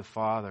of God the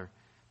Father.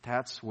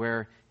 That's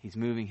where he's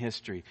moving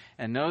history.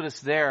 And notice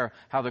there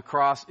how the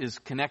cross is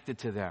connected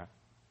to that.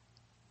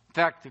 In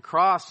fact, the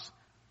cross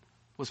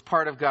was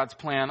part of God's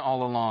plan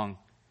all along.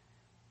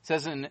 It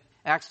says in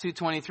Acts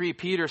 2:23,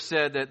 Peter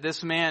said that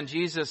this man,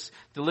 Jesus,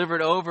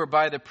 delivered over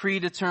by the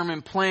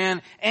predetermined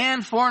plan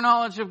and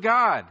foreknowledge of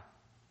God.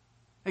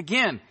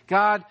 Again,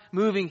 God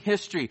moving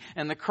history,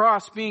 and the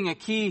cross being a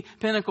key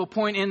pinnacle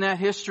point in that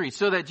history,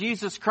 so that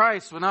Jesus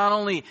Christ would not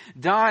only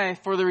die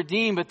for the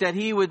redeemed, but that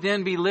he would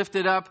then be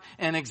lifted up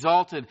and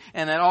exalted,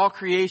 and that all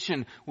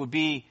creation would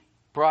be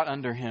brought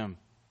under him.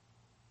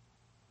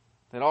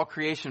 That all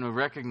creation would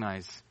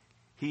recognize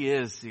He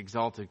is the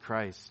exalted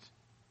Christ.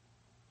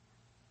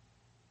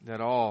 That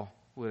all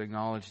would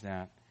acknowledge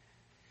that.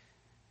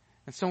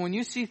 And so when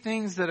you see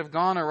things that have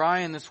gone awry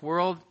in this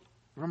world,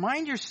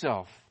 remind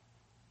yourself,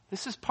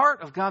 this is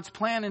part of God's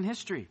plan in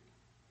history.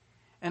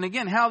 And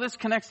again, how this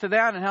connects to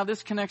that and how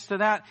this connects to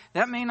that,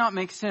 that may not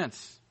make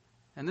sense.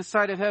 And this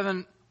side of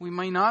heaven, we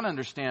may not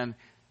understand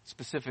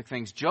specific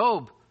things.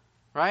 Job,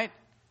 right?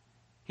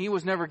 He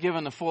was never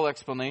given the full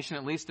explanation,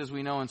 at least as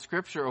we know in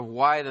Scripture, of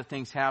why the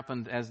things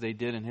happened as they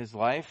did in his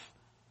life.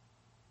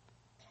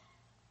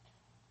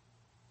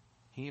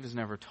 He was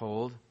never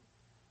told,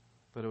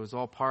 but it was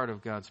all part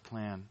of God's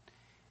plan.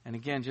 And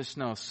again, just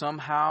know,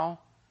 somehow,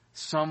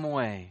 some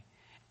way,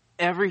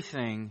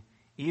 everything,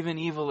 even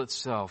evil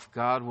itself,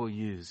 God will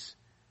use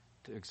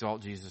to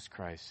exalt Jesus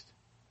Christ.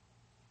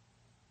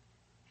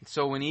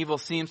 So when evil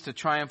seems to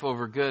triumph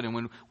over good, and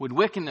when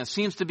wickedness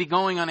seems to be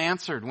going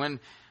unanswered,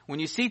 when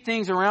you see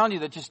things around you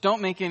that just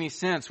don't make any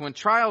sense, when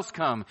trials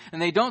come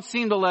and they don't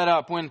seem to let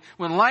up, when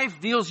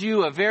life deals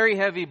you a very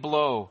heavy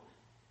blow,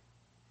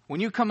 when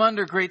you come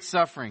under great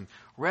suffering,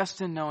 rest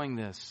in knowing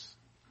this.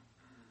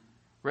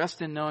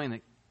 Rest in knowing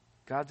that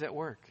God's at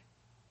work.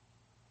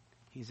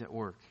 He's at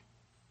work.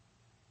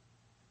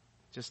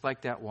 Just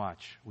like that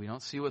watch. We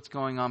don't see what's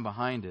going on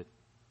behind it,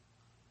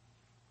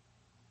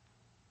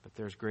 but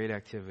there's great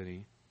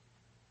activity.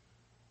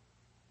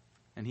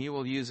 And He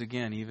will use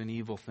again even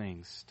evil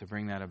things to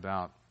bring that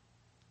about.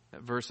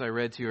 That verse I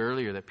read to you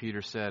earlier that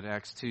Peter said,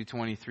 Acts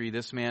 2:23,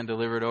 this man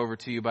delivered over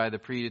to you by the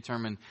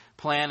predetermined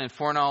plan and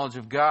foreknowledge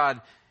of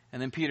God.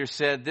 And then Peter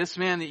said, this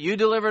man that you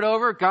delivered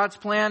over, God's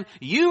plan,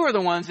 you are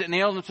the ones that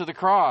nailed him to the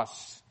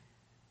cross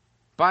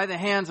by the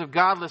hands of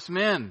godless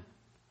men.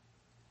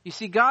 You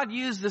see, God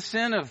used the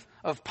sin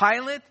of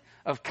Pilate,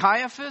 of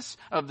Caiaphas,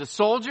 of the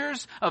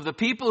soldiers, of the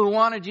people who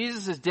wanted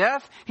Jesus'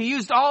 death. He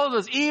used all of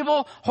those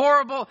evil,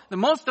 horrible, the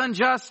most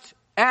unjust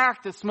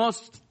act, the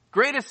most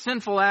greatest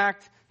sinful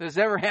act that has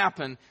ever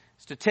happened,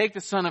 is to take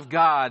the Son of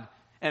God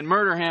and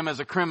murder Him as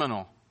a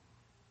criminal.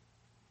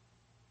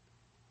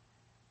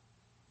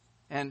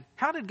 And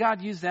how did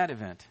God use that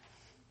event?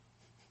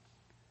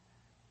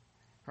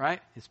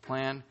 Right? His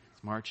plan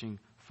is marching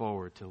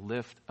forward to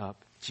lift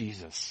up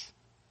Jesus.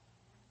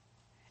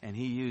 And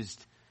He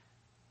used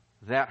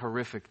that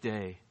horrific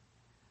day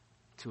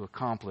to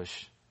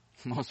accomplish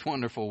the most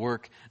wonderful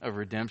work of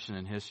redemption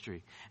in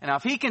history. And now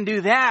if He can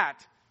do that,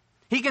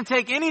 He can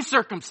take any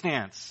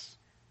circumstance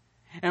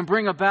and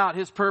bring about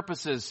His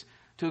purposes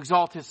to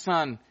exalt His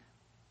Son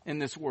in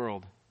this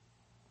world.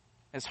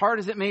 As hard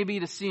as it may be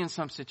to see in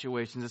some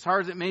situations, as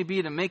hard as it may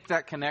be to make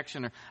that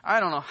connection, or I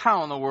don't know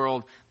how in the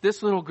world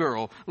this little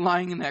girl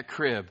lying in that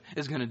crib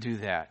is going to do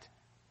that.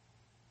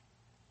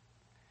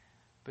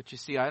 But you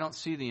see, I don't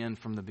see the end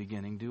from the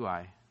beginning, do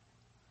I?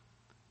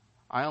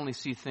 I only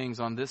see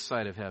things on this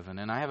side of heaven,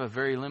 and I have a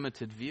very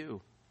limited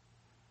view.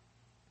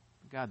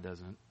 God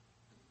doesn't.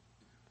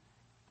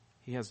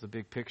 He has the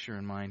big picture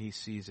in mind. He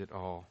sees it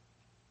all.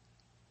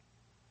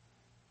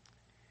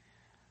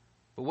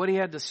 But what he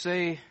had to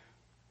say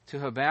to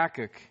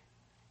Habakkuk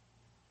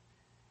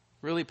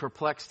really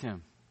perplexed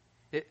him.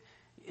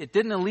 It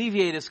didn't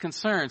alleviate his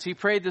concerns. He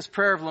prayed this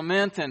prayer of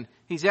lament, and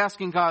he's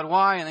asking God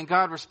why, and then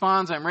God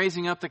responds, I'm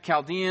raising up the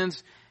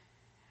Chaldeans.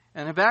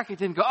 And Habakkuk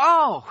didn't go,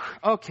 oh,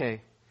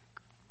 okay,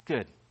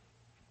 good.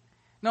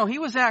 No, he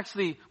was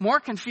actually more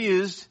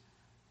confused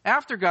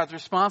after God's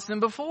response than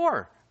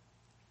before.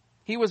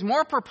 He was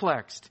more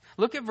perplexed.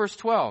 Look at verse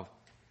 12.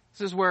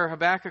 This is where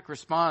Habakkuk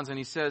responds, and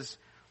he says,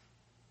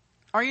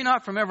 are you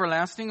not from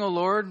everlasting, O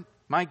Lord,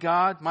 my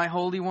God, my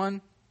Holy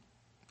One?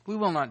 We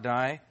will not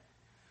die.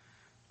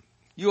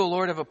 You, O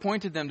Lord, have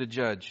appointed them to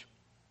judge,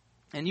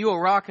 and you, O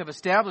Rock, have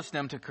established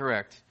them to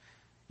correct.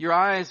 Your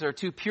eyes are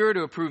too pure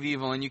to approve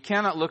evil, and you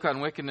cannot look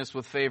on wickedness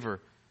with favor.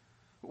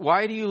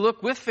 Why do you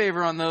look with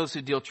favor on those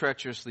who deal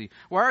treacherously?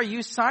 Why are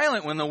you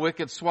silent when the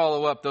wicked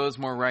swallow up those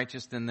more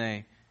righteous than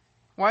they?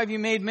 Why have you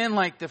made men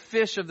like the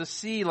fish of the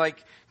sea,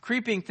 like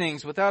creeping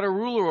things without a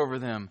ruler over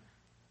them?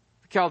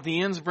 The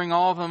Chaldeans bring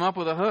all of them up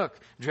with a hook,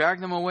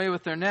 drag them away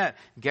with their net,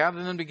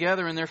 gather them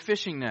together in their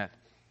fishing net.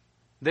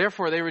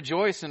 Therefore they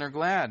rejoice and are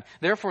glad.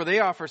 Therefore they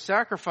offer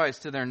sacrifice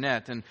to their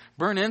net and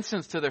burn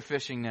incense to their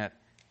fishing net.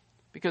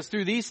 Because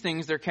through these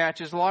things their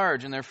catch is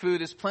large and their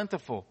food is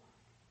plentiful.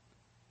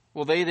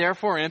 Will they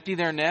therefore empty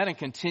their net and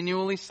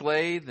continually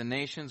slay the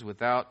nations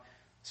without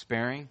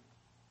sparing?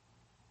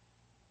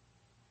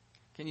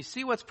 Can you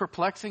see what's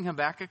perplexing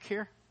Habakkuk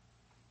here?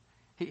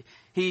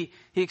 He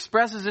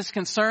expresses this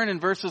concern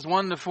in verses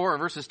 1 to 4, or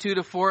verses 2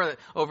 to 4,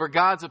 over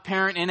God's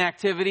apparent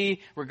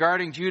inactivity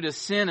regarding Judah's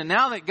sin. And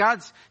now that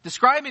God's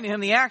describing to him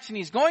the action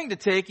he's going to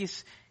take,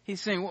 he's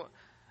saying, well,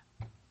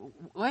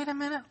 wait a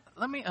minute,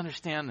 let me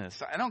understand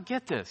this. I don't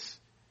get this.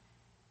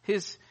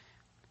 His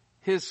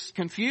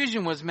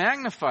confusion was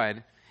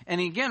magnified.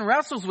 And he again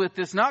wrestles with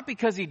this not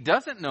because he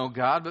doesn't know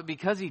God, but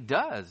because he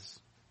does.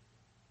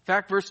 In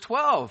fact, verse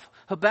 12,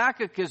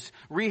 Habakkuk is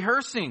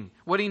rehearsing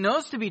what he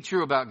knows to be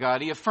true about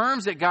God. He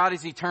affirms that God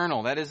is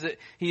eternal. That is, that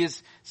He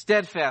is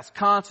steadfast,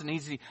 constant.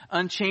 He's the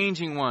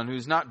unchanging one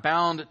who's not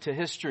bound to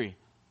history.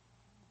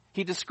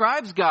 He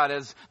describes God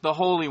as the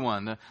Holy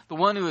One, the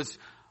one who is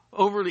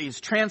he's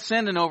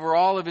transcendent over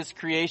all of his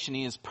creation.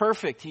 He is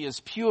perfect. He is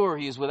pure.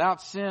 He is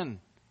without sin.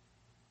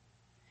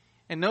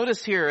 And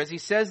notice here, as he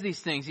says these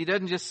things, he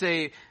doesn't just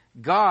say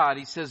God,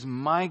 he says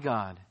my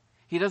God.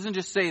 He doesn't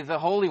just say the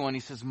Holy One, he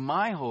says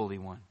my Holy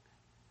One.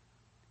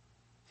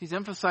 He's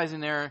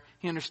emphasizing there,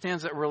 he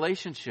understands that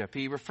relationship.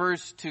 He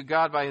refers to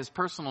God by his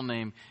personal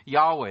name,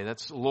 Yahweh.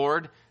 That's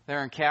Lord,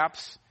 there in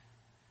caps.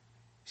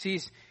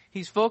 See,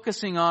 he's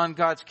focusing on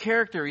God's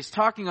character. He's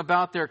talking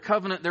about their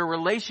covenant, their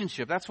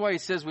relationship. That's why he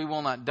says we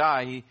will not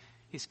die.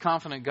 He's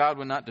confident God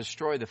would not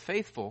destroy the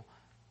faithful.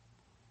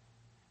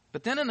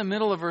 But then in the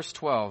middle of verse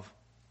 12,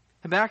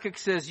 Habakkuk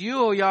says, you,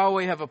 O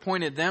Yahweh, have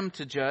appointed them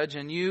to judge,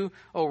 and you,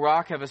 O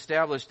Rock, have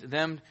established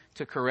them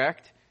to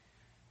correct.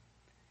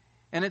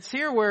 And it's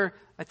here where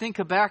I think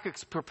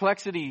Habakkuk's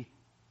perplexity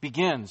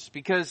begins,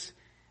 because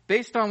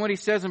based on what he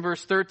says in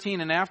verse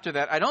 13 and after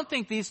that, I don't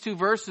think these two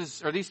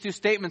verses, or these two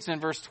statements in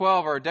verse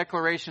 12 are a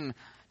declaration,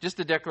 just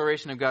a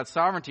declaration of God's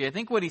sovereignty. I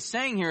think what he's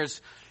saying here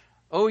is,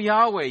 O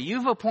Yahweh,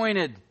 you've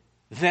appointed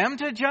them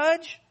to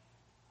judge?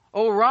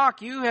 O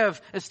Rock, you have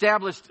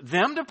established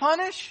them to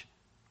punish?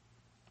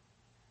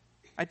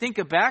 I think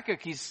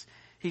Habakkuk, he's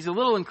a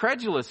little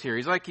incredulous here.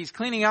 He's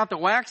cleaning out the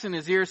wax in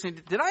his ears,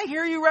 saying, did I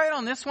hear you right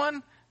on this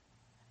one?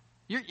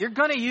 You're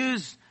going to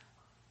use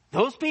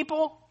those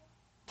people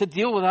to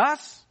deal with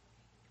us?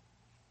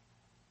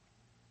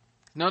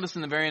 Notice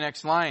in the very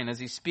next line, as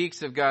he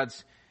speaks of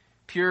God's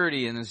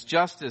purity and his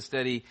justice,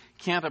 that he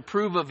can't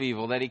approve of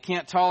evil, that he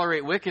can't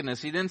tolerate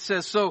wickedness, he then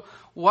says, so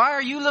why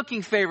are you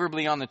looking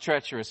favorably on the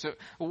treacherous?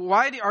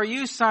 Why are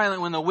you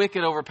silent when the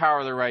wicked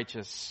overpower the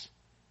righteous?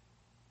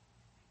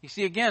 You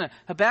see, again,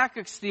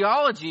 Habakkuk's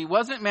theology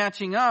wasn't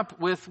matching up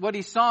with what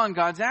he saw in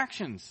God's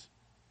actions.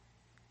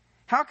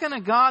 How can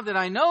a God that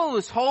I know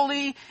is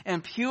holy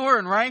and pure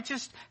and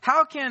righteous,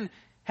 how can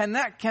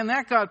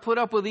that God put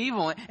up with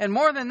evil? And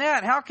more than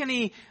that, how can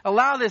he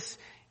allow this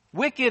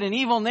wicked and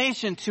evil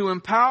nation to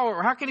empower,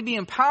 or how can he be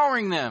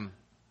empowering them,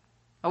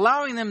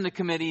 allowing them to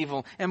commit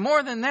evil? And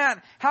more than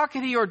that, how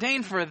could he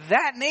ordain for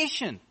that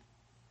nation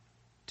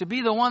to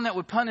be the one that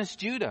would punish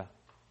Judah?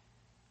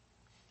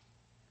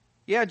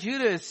 Yeah,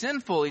 Judah is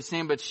sinful, he's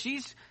saying, but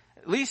she's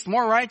at least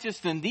more righteous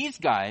than these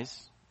guys.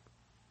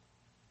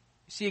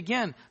 You see,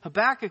 again,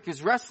 Habakkuk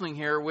is wrestling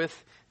here with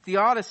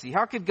theodicy.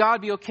 How could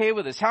God be okay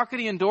with this? How could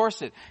he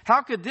endorse it?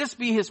 How could this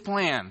be his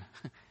plan?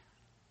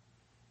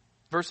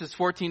 Verses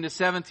 14 to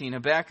 17,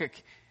 Habakkuk,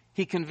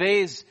 he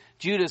conveys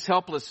Judah's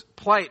helpless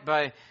plight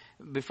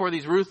before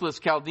these ruthless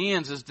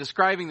Chaldeans, is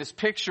describing this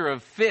picture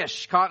of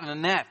fish caught in a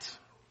net,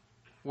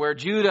 where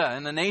Judah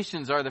and the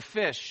nations are the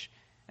fish,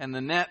 and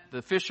the net,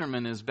 the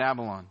fisherman, is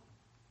Babylon.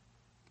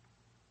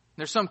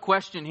 There's some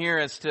question here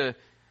as to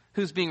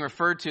who's being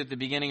referred to at the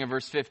beginning of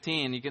verse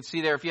 15. You can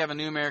see there, if you have a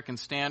New American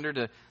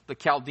Standard, the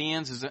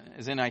Chaldeans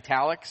is in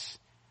italics.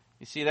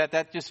 You see that?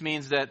 That just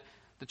means that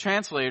the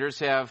translators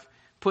have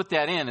put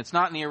that in. It's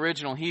not in the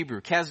original Hebrew.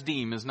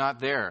 Kasdim is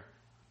not there.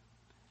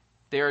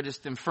 They are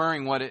just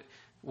inferring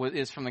what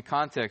is from the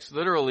context.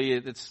 Literally,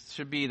 it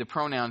should be the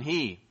pronoun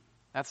he.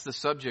 That's the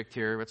subject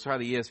here. That's how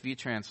the ESV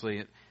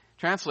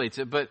translates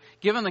it. But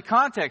given the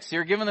context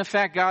here, given the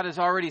fact God has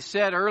already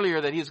said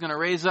earlier that he's going to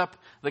raise up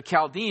the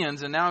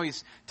Chaldeans, and now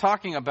he's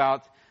talking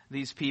about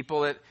these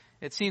people,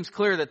 it seems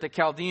clear that the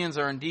Chaldeans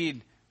are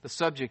indeed the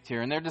subject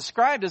here. And they're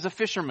described as a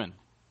fisherman.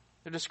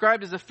 They're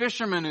described as a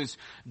fisherman who's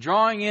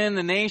drawing in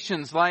the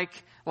nations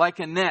like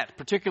a net,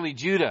 particularly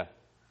Judah.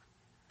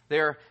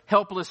 They're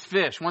helpless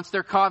fish. Once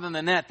they're caught in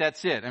the net,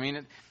 that's it. I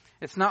mean,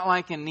 it's not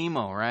like in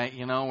Nemo, right?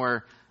 You know,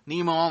 where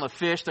Nemo and the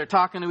fish, they're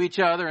talking to each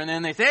other, and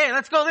then they say, hey,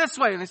 let's go this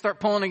way. And they start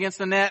pulling against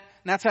the net,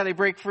 and that's how they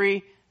break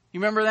free. You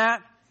remember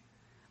that?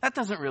 That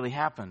doesn't really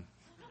happen.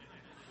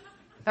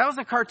 That was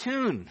a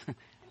cartoon.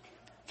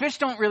 Fish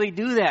don't really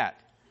do that.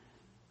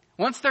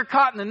 Once they're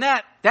caught in the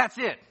net, that's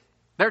it.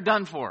 They're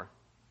done for.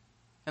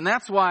 And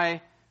that's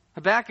why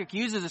Habakkuk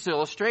uses this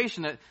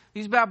illustration that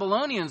these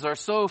Babylonians are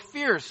so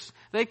fierce.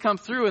 They come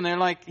through and they're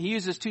like, he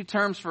uses two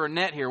terms for a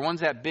net here.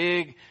 One's that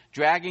big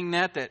dragging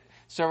net that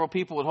several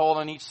people would hold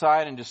on each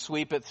side and just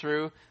sweep it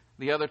through.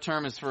 The other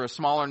term is for a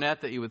smaller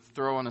net that you would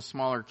throw on a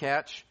smaller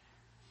catch.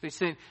 So he's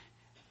saying,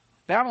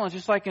 Babylon's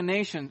just like a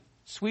nation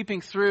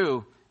sweeping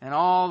through, and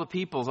all the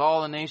peoples,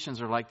 all the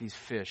nations are like these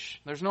fish.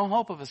 There's no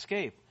hope of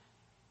escape.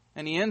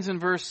 And he ends in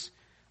verse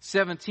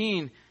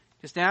 17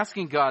 just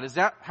asking God, is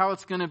that how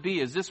it's going to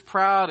be? Is this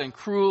proud and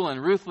cruel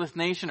and ruthless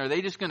nation, are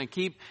they just going to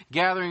keep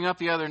gathering up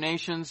the other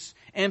nations,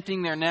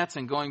 emptying their nets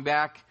and going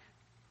back,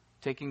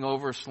 taking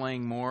over,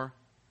 slaying more?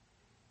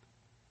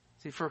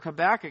 See, for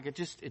Habakkuk,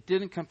 it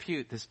didn't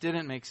compute. This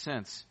didn't make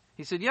sense.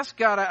 He said, yes,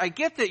 God, I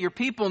get that your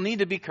people need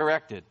to be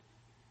corrected.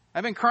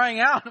 I've been crying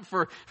out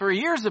for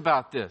years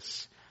about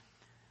this.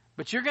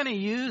 But you're going to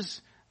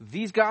use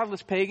these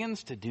godless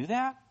pagans to do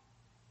that?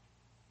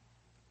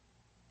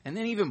 And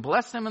then even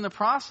bless them in the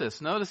process.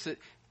 Notice it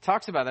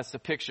talks about, that's the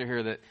picture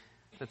here,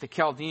 that the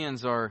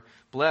Chaldeans are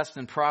blessed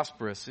and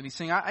prosperous. And he's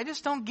saying, I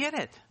just don't get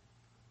it. It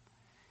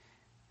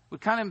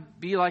would kind of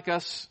be like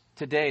us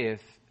today,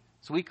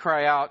 as we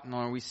cry out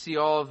and we see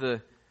all of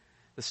the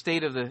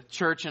state of the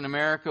church in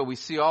America, we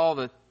see all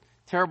the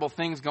terrible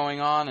things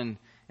going on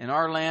in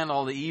our land,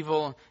 all the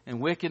evil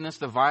and wickedness,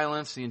 the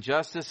violence, the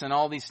injustice, and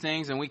all these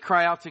things, and we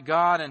cry out to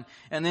God,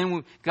 and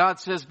then God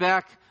says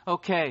back,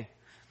 okay,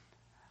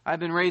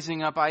 I've been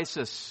raising up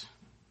ISIS,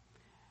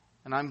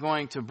 and I'm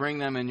going to bring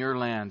them in your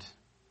land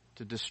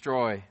to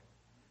destroy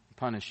and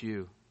punish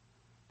you.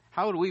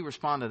 How would we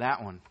respond to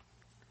that one?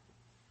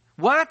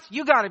 What?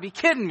 You got to be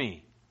kidding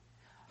me.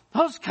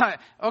 Those guys,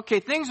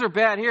 okay, things are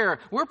bad here.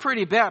 We're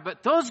pretty bad,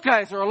 but those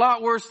guys are a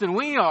lot worse than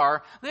we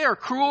are. They are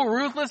cruel,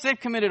 ruthless. They've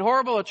committed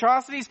horrible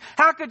atrocities.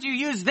 How could you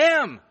use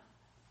them?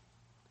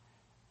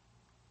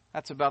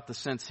 That's about the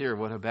sense here of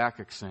what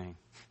Habakkuk's saying.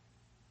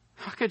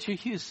 How could you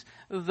use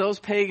those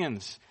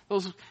pagans,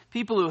 those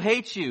people who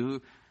hate you, who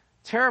are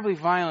terribly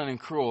violent and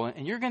cruel,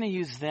 and you're going to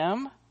use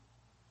them?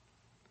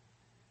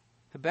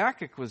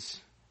 Habakkuk was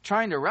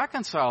trying to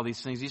reconcile these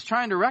things. He's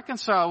trying to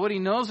reconcile what he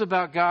knows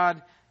about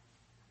God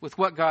with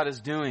what God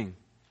is doing.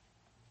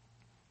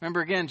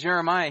 Remember again,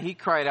 Jeremiah, he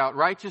cried out,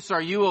 "Righteous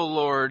are you, O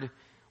Lord.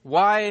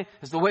 Why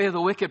has the way of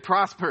the wicked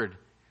prospered?"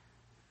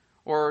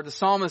 Or the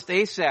psalmist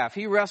Asaph,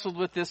 he wrestled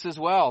with this as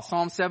well.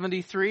 Psalm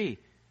 73,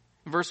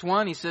 verse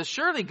 1, he says,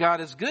 "Surely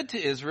God is good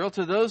to Israel,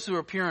 to those who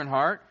are pure in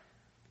heart.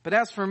 But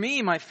as for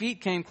me, my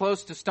feet came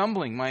close to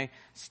stumbling. My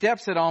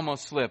steps had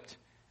almost slipped.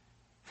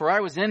 For I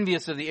was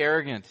envious of the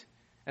arrogant,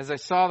 as I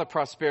saw the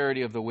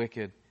prosperity of the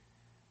wicked.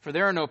 For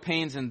there are no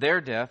pains in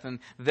their death, and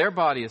their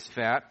body is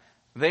fat.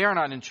 They are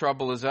not in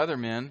trouble as other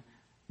men,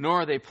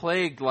 nor are they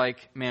plagued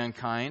like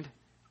mankind."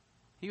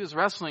 He was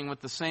wrestling with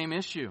the same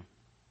issue.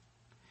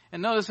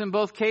 And notice in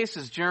both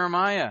cases,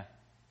 Jeremiah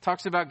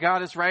talks about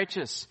God is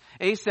righteous.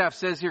 Asaph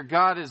says here,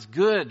 God is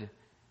good.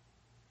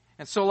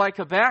 And so like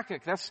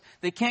Habakkuk,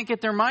 they can't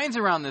get their minds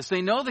around this.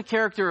 They know the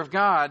character of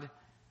God,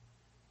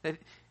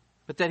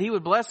 but that he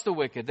would bless the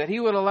wicked, that he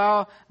would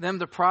allow them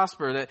to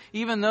prosper, that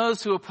even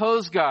those who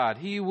oppose God,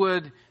 he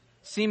would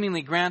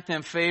seemingly grant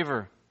them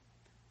favor.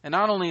 And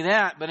not only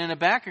that, but in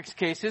Habakkuk's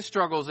case, his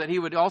struggle is that he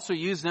would also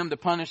use them to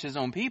punish his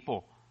own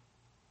people.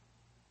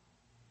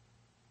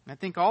 I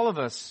think all of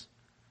us,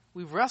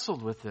 we've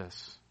wrestled with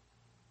this.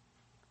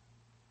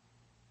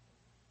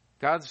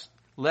 God's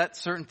let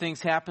certain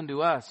things happen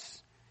to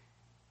us.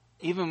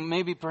 Even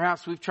maybe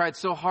perhaps we've tried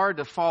so hard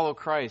to follow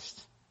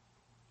Christ,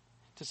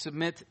 to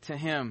submit to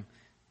Him.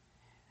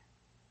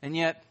 And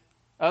yet,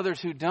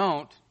 others who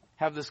don't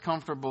have this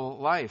comfortable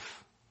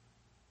life,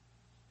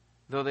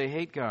 though they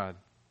hate God.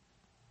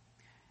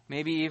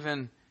 Maybe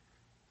even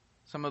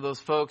some of those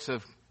folks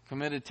have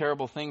committed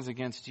terrible things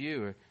against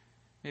you. Or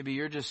maybe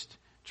you're just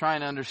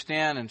trying to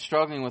understand and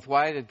struggling with,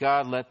 why did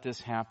God let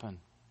this happen?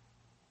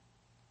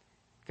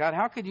 God,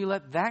 how could you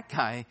let that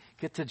guy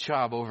get the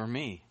job over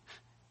me?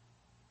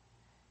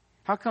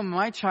 How come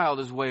my child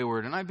is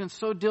wayward and I've been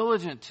so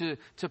diligent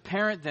to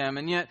parent them,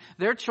 and yet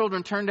their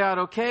children turned out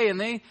okay and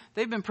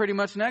they've been pretty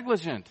much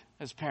negligent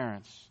as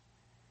parents?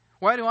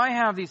 Why do I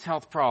have these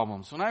health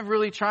problems when I've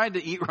really tried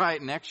to eat right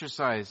and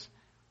exercise?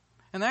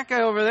 And that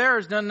guy over there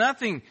has done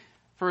nothing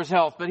for his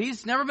health, but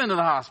he's never been to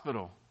the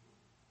hospital.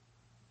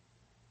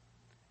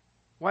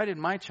 Why did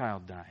my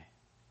child die?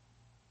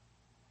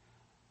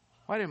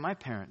 Why did my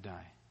parent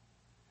die?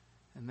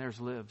 And theirs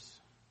lives.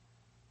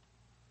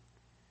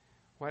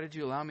 Why did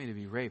you allow me to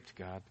be raped,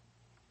 God?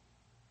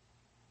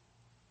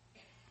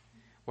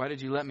 Why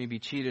did you let me be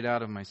cheated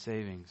out of my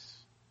savings?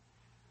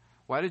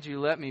 Why did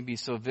you let me be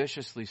so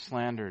viciously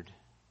slandered?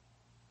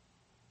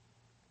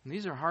 And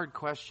these are hard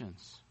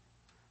questions,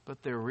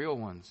 but they're real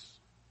ones.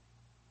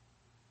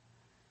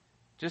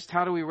 Just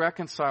how do we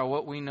reconcile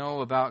what we know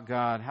about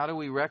God? How do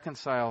we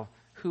reconcile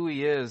who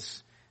He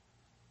is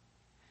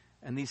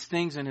and these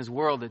things in His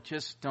world that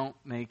just don't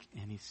make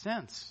any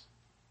sense?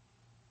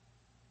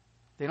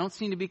 They don't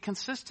seem to be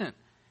consistent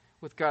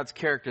with God's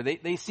character.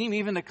 They seem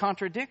even to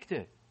contradict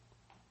it.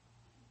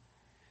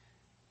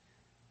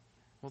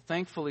 Well,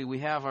 thankfully, we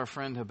have our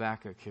friend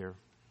Habakkuk here.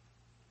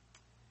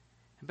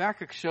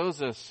 Habakkuk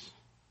shows us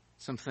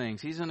some things.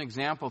 He's an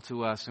example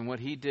to us in what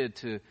he did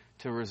to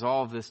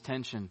resolve this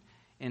tension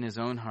in his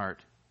own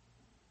heart.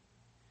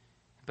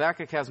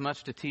 Habakkuk has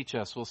much to teach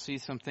us. We'll see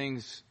some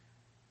things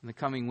in the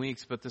coming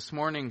weeks, but this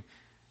morning,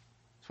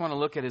 I just want to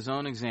look at his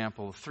own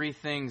example. 3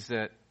 things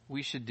that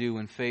we should do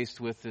when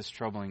faced with this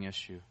troubling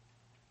issue.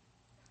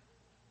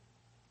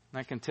 And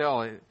I can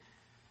tell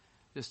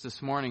just this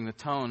morning, the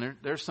tone,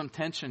 there's some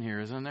tension here,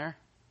 isn't there?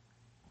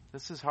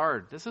 This is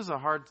hard. This is a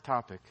hard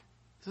topic.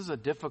 This is a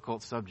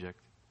difficult subject.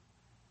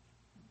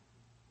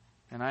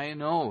 And I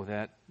know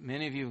that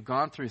many of you have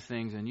gone through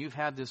things and you've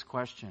had this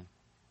question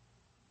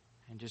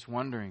and just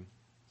wondering,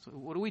 so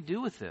what do we do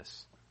with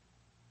this?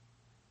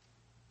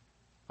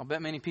 I'll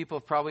bet many people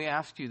have probably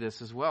asked you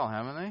this as well,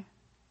 haven't they?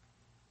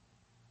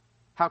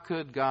 How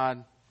could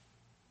God?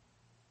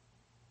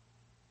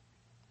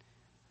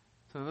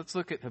 So let's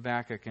look at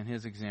Habakkuk and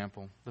his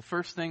example. The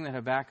first thing that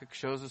Habakkuk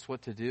shows us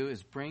what to do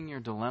is bring your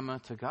dilemma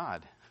to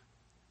God.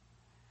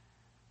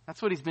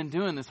 That's what he's been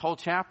doing this whole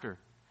chapter.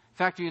 In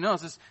fact, you know,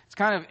 it's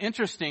kind of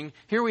interesting.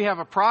 Here we have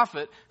a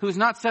prophet who's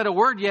not said a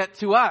word yet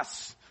to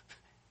us.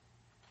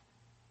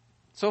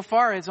 So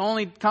far, his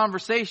only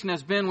conversation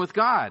has been with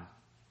God.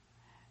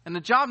 And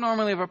the job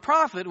normally of a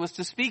prophet was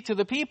to speak to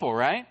the people,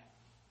 right?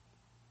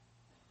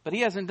 But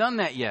he hasn't done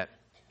that yet.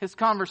 His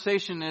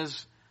conversation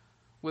is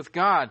with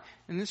God.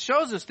 And this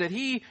shows us that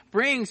he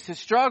brings his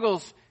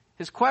struggles,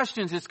 his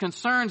questions, his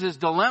concerns, his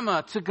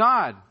dilemma to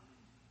God.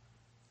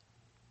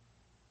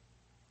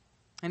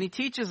 And he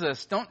teaches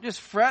us, don't just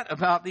fret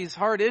about these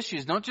hard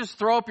issues. Don't just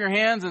throw up your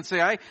hands and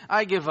say,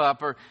 I give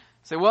up. Or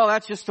say, well,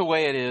 that's just the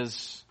way it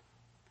is.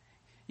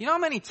 You know how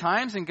many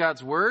times in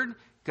God's Word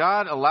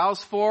God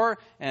allows for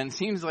and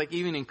seems like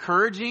even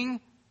encouraging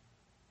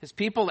his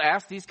people to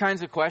ask these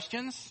kinds of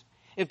questions?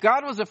 If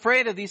God was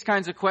afraid of these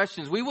kinds of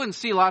questions, we wouldn't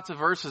see lots of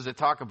verses that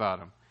talk about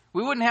them.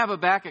 We wouldn't have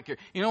Habakkuk here.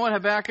 You know what,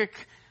 Habakkuk?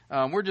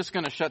 We're just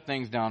going to shut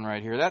things down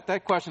right here.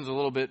 That question's a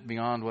little bit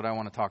beyond what I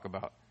want to talk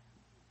about.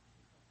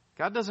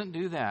 God doesn't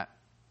do that.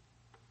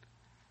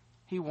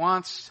 He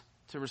wants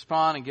to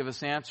respond and give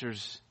us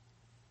answers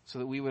so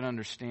that we would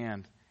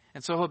understand.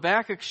 And so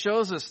Habakkuk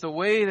shows us the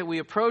way that we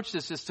approach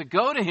this is to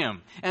go to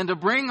him and to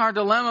bring our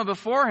dilemma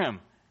before him,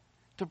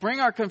 to bring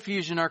our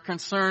confusion, our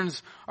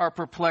concerns, our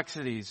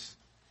perplexities.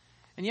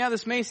 And yeah,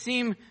 this may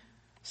seem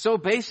so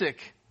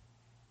basic.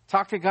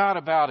 Talk to God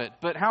about it.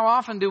 But how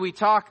often do we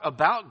talk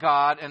about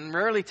God and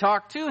rarely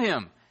talk to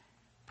him,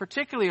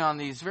 particularly on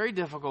these very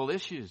difficult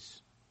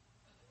issues?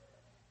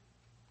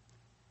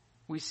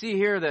 We see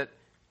here that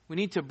we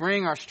need to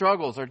bring our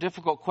struggles, our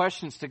difficult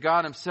questions to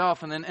God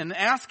himself and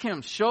ask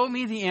him, show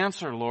me the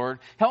answer, Lord.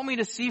 Help me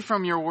to see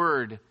from your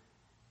word.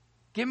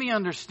 Give me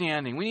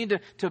understanding. We need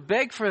to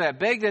beg for that.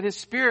 Beg that his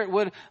Spirit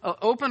would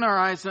open our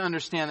eyes to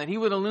understand, that he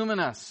would illumine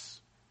us.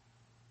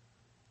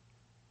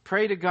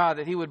 Pray to God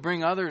that he would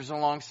bring others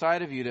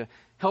alongside of you to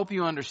help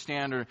you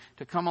understand or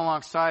to come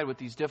alongside with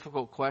these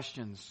difficult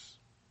questions.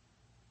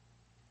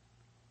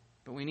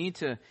 But we need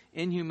to,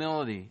 in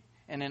humility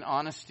and in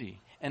honesty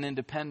and in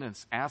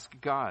dependence, ask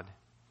God.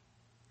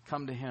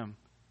 Come to him.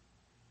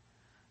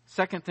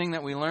 Second thing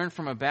that we learn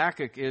from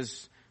Habakkuk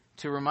is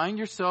to remind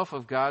yourself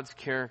of God's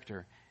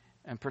character,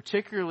 and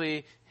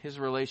particularly his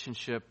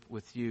relationship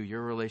with you,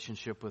 your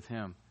relationship with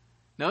him.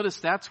 Notice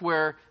that's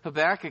where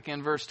Habakkuk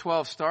in verse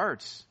 12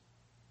 starts.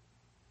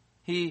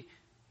 He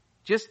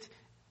just,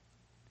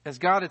 as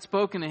God had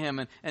spoken to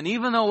him, and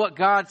even though what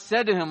God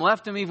said to him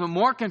left him even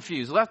more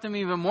confused, left him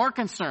even more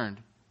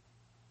concerned,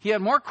 he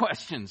had more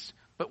questions.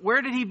 But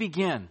where did he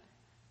begin?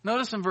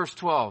 Notice in verse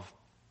 12.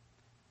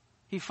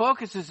 He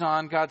focuses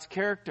on God's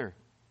character.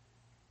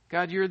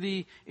 God, you're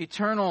the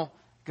eternal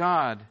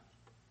God,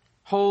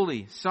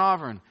 holy,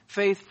 sovereign,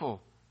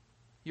 faithful.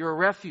 You're a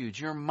refuge.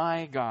 You're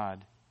my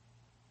God.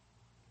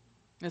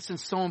 This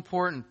is so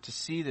important to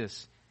see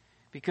this,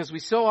 because we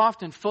so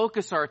often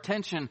focus our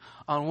attention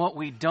on what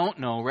we don't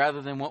know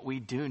rather than what we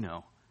do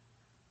know,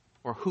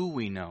 or who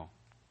we know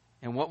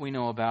and what we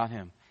know about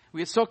him. We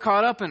get so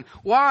caught up in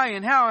why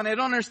and how, and I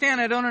don't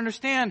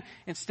understand,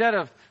 instead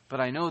of, but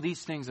I know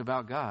these things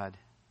about God,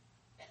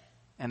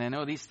 and I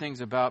know these things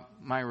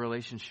about my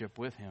relationship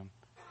with him.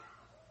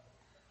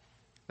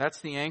 That's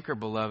the anchor,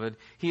 beloved.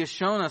 He has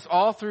shown us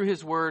all through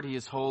his word he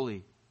is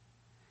holy.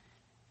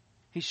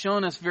 He's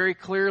shown us very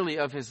clearly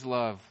of his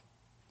love.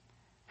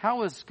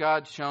 How has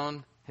God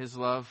shown his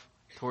love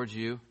towards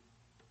you?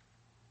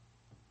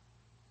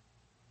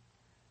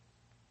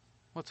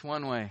 What's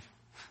one way?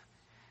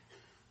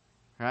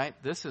 Right?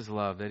 This is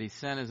love, that he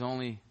sent his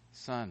only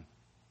son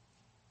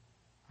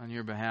on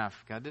your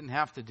behalf. God didn't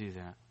have to do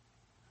that.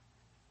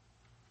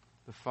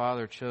 The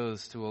Father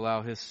chose to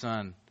allow his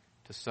Son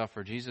to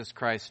suffer. Jesus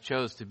Christ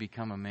chose to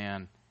become a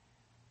man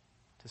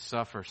to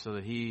suffer so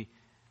that he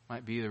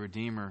might be the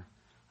Redeemer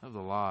of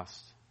the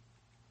lost.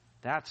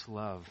 That's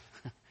love.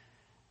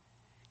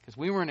 Because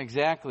we weren't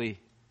exactly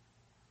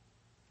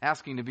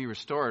asking to be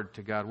restored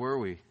to God, were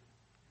we?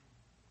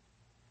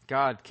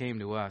 God came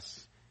to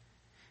us.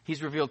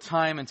 He's revealed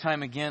time and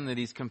time again that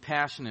he's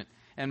compassionate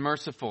and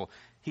merciful.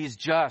 He's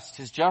just.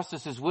 His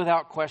justice is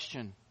without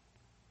question.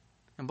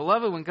 And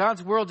beloved, when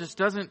God's world just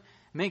doesn't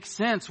make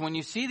sense, when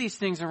you see these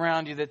things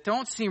around you that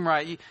don't seem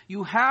right,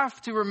 you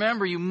have to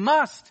remember, you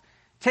must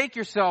take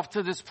yourself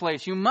to this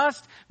place. You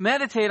must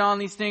meditate on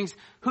these things.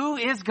 Who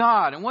is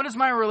God? And what is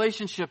my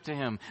relationship to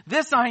him?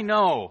 This I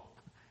know.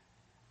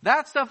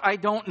 That stuff I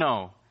don't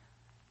know.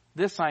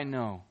 This I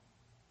know.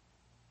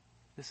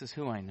 This is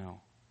who I know.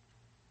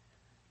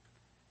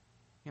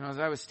 You know, as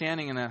I was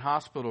standing in that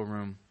hospital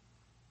room,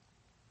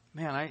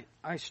 man,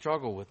 I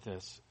struggle with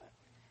this.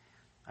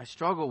 I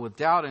struggle with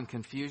doubt and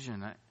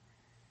confusion. I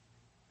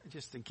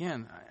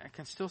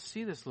can still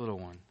see this little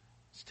one.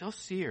 Still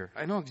see her.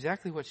 I know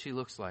exactly what she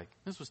looks like.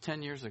 This was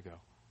 10 years ago.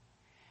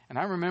 And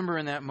I remember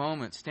in that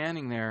moment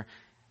standing there,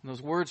 and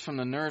those words from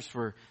the nurse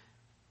were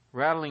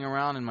rattling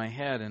around in my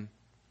head, and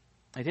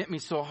it hit me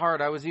so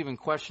hard I was even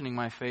questioning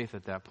my faith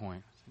at that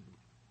point.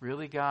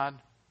 Really, God?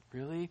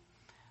 Really?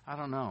 I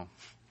don't know.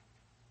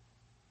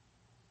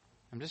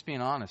 I'm just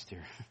being honest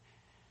here.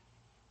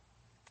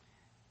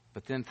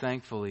 But then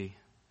thankfully,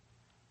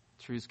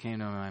 truths came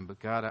to my mind. But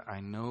God,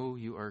 I know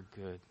you are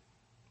good.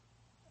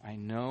 I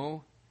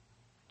know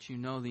that you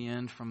know the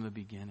end from the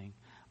beginning.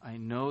 I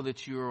know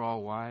that you are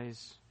all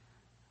wise.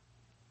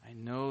 I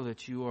know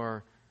that you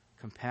are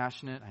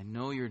compassionate. I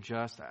know you're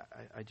just.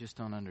 I just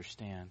don't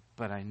understand.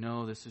 But I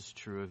know this is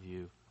true of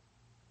you.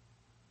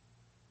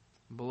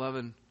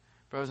 Beloved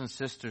brothers and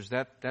sisters,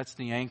 that's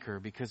the anchor.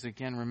 Because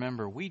again,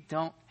 remember, we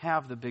don't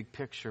have the big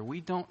picture. We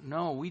don't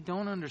know. We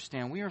don't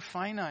understand. We are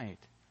finite.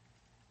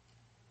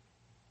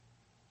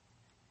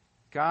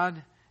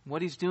 God,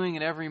 what He's doing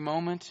at every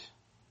moment,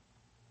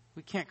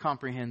 we can't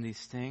comprehend these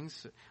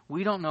things.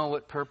 We don't know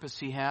what purpose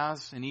He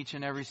has in each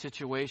and every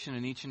situation,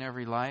 in each and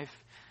every life.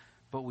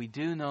 But we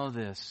do know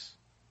this.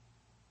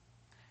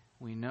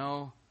 We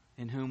know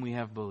in whom we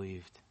have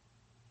believed,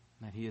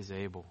 that He is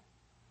able,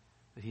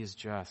 that He is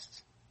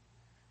just.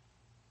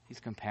 He's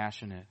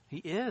compassionate. He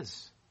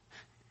is.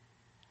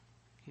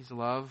 He's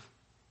love.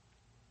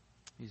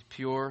 He's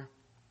pure.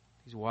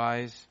 He's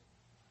wise.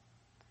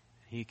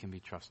 He can be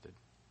trusted.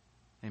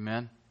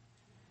 Amen?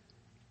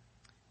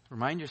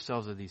 Remind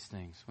yourselves of these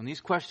things. When these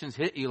questions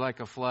hit you like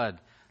a flood,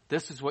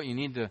 this is what you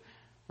need to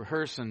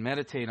rehearse and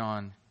meditate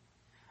on.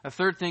 A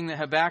third thing that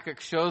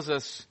Habakkuk shows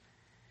us,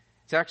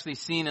 it's actually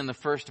seen in the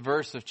first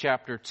verse of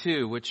chapter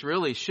 2, which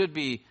really should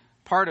be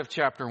part of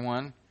chapter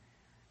 1.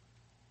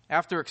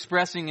 After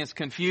expressing his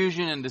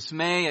confusion and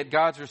dismay at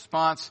God's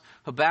response,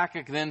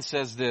 Habakkuk then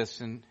says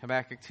this in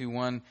Habakkuk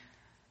 2:1,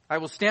 I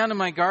will stand on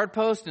my guard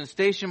post and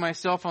station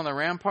myself on the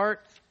rampart.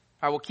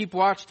 I will keep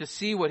watch to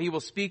see what He will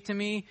speak to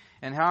me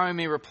and how I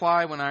may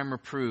reply when I am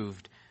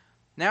reproved.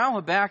 Now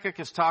Habakkuk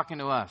is talking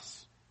to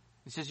us.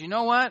 He says, you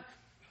know what?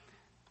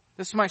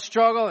 This is my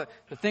struggle,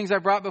 the things I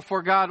brought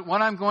before God.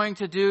 What I'm going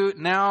to do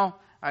now,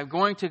 I'm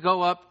going to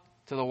go up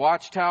to the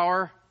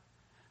watchtower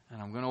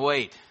and I'm going to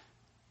wait.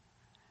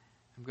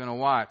 I'm going to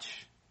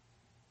watch.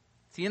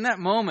 See, in that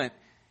moment,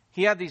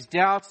 he had these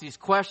doubts, these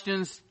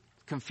questions,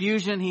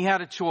 confusion. He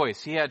had a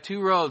choice. He had two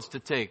roads to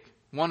take,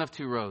 one of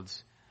two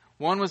roads.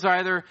 One was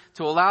either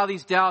to allow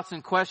these doubts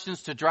and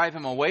questions to drive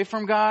him away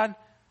from God.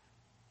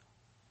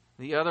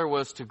 The other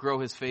was to grow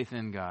his faith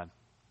in God.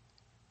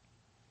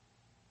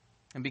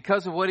 And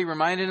because of what he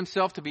reminded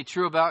himself to be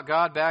true about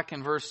God back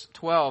in verse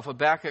 12,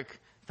 Habakkuk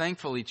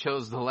thankfully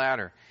chose the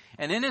latter.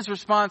 And in his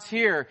response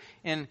here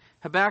in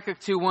Habakkuk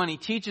 2:1, he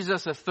teaches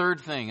us a third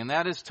thing, and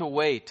that is to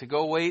wait, to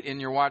go wait in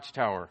your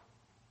watchtower.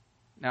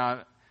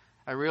 Now,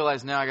 I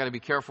realize now I got to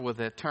be careful with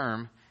that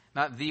term,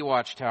 not the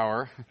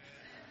watchtower.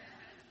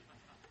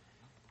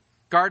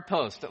 Guard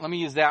post. Let me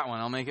use that one.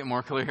 I'll make it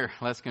more clear,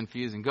 less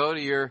confusing. Go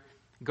to your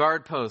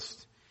guard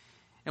post.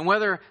 And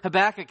whether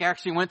Habakkuk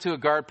actually went to a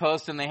guard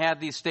post and they had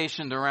these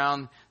stationed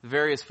around the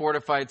various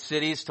fortified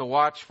cities to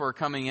watch for a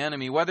coming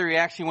enemy, whether he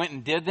actually went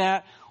and did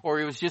that or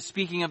he was just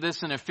speaking of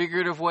this in a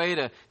figurative way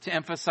to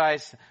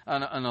emphasize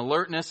an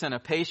alertness and a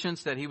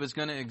patience that he was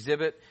going to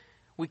exhibit,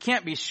 we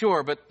can't be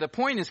sure, but the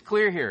point is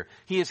clear here.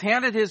 He has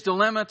handed his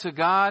dilemma to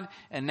God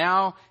and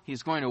now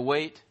he's going to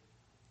wait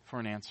for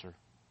an answer.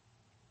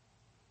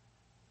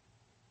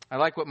 I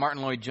like what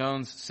Martin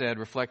Lloyd-Jones said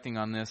reflecting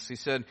on this. He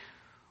said,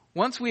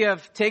 once we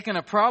have taken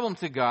a problem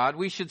to God,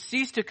 we should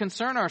cease to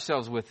concern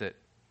ourselves with it.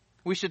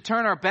 We should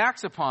turn our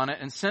backs upon it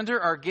and center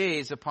our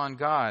gaze upon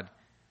God.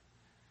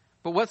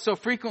 But what so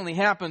frequently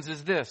happens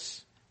is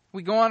this.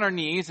 We go on our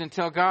knees and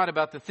tell God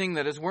about the thing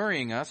that is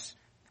worrying us.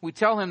 We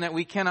tell Him that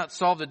we cannot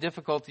solve the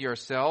difficulty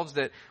ourselves,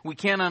 that we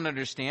cannot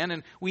understand,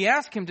 and we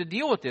ask Him to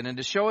deal with it and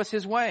to show us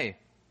His way.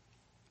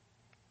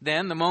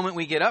 Then, the moment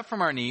we get up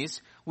from our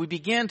knees, we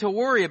begin to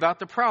worry about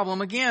the problem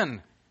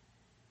again.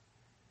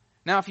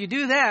 Now, if you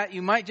do that,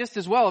 you might just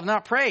as well have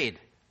not prayed.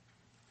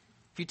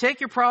 If you take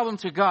your problem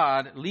to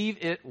God, leave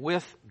it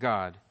with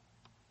God.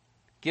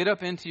 Get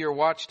up into your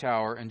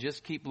watchtower and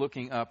just keep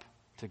looking up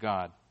to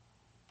God.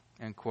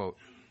 End quote.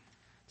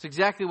 It's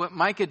exactly what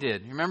Micah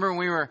did. Remember when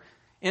we were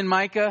in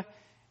Micah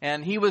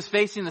and he was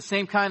facing the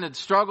same kind of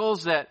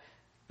struggles that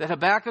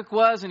Habakkuk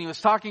was, and he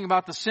was talking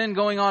about the sin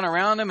going on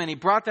around him, and he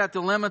brought that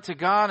dilemma to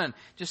God and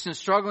just in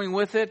struggling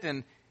with it.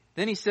 And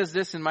then he says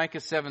this in Micah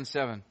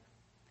 7:7.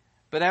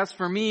 But as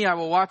for me, I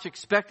will watch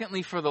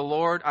expectantly for the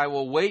Lord. I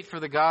will wait for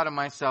the God of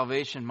my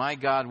salvation. My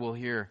God will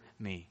hear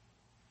me.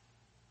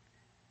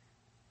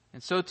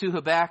 And so too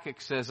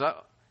Habakkuk says,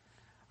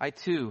 I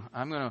too,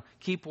 I'm going to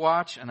keep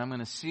watch and I'm going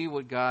to see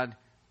what God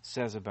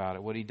says about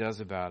it, what He does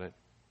about it.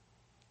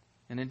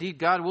 And indeed,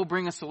 God will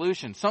bring a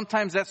solution.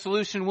 Sometimes that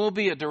solution will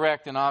be a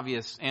direct and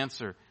obvious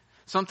answer.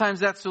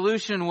 Sometimes that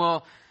solution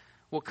will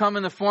come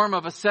in the form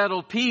of a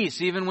settled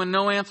peace, even when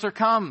no answer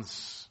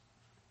comes.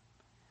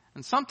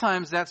 And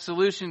sometimes that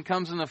solution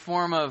comes in the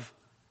form of,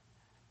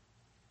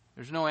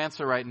 there's no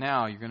answer right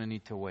now, you're going to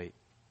need to wait.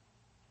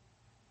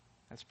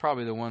 That's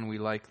probably the one we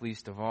like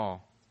least of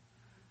all.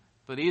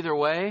 But either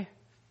way,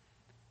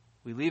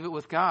 we leave it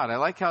with God. I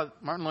like how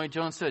Martin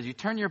Lloyd-Jones says, you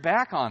turn your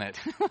back on it.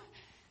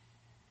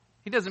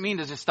 He doesn't mean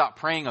to just stop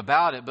praying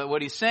about it, but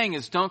what he's saying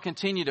is don't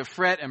continue to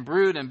fret and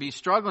brood and be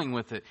struggling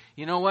with it.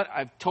 You know what?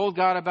 I've told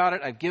God about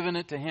it. I've given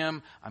it to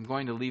Him. I'm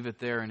going to leave it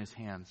there in His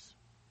hands.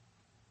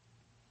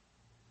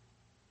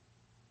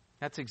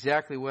 That's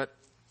exactly what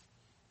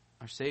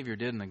our Savior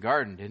did in the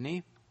garden, didn't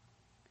he?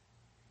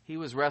 He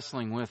was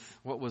wrestling with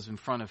what was in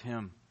front of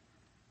him.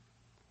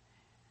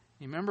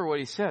 You remember what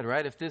he said,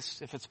 right? If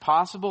it's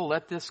possible,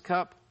 let this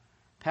cup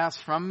pass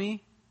from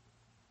me,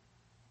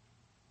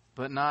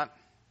 but not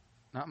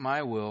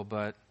my will,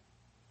 but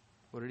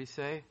what did he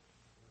say?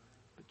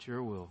 But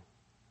your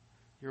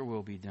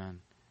will be done.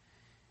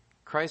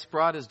 Christ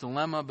brought his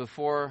dilemma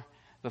before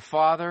the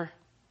Father,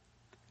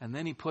 and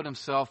then he put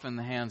himself in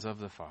the hands of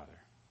the Father.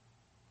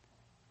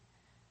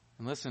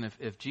 And listen,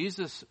 if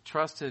Jesus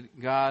trusted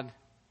God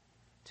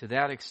to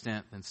that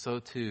extent, then so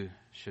too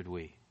should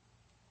we.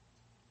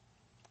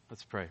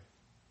 Let's pray.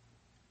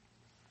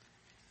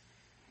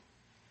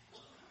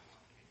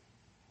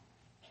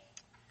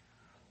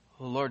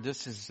 Oh Lord,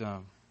 this is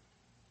a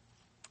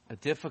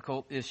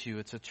difficult issue.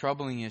 It's a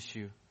troubling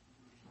issue.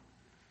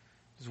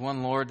 It's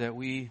one, Lord, that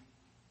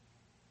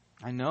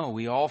I know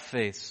we all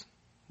face.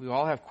 We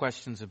all have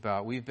questions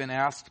about. We've been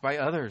asked by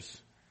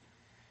others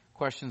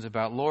questions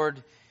about.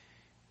 Lord,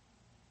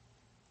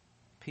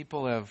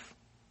 people have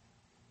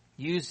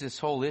used this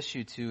whole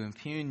issue to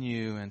impugn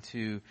you and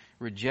to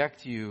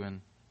reject you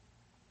and,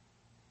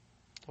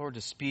 Lord,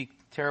 to speak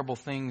terrible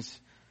things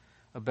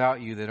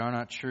about you that are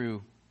not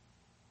true.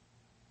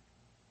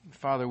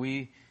 Father,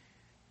 we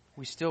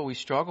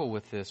struggle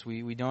with this.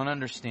 We don't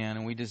understand,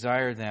 and we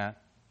desire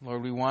that.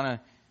 Lord, we want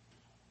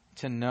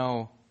to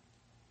know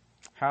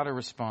how to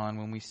respond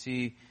when we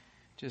see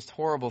just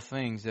horrible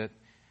things that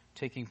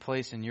taking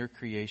place in your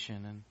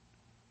creation. And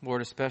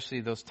Lord,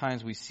 especially those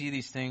times we see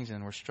these things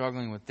and we're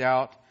struggling with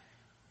doubt,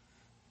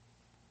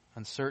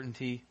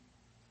 uncertainty.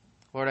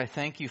 Lord, I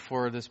thank you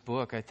for this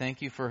book. I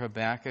thank you for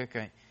Habakkuk.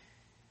 I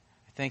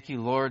thank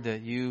you, Lord,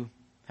 that you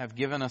have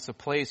given us a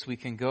place we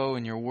can go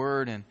in your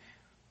word and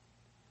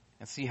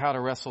see how to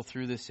wrestle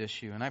through this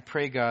issue. And I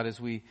pray, God, as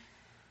we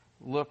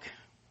look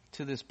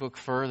to this book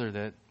further,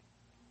 that,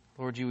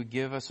 Lord, you would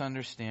give us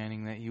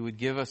understanding, that you would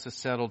give us a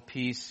settled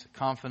peace,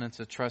 confidence,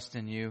 a trust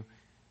in you.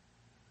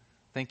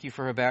 Thank you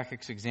for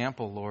Habakkuk's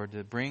example, Lord,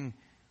 to bring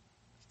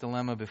this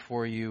dilemma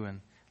before you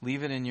and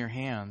leave it in your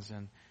hands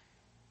and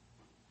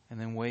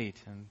then wait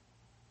and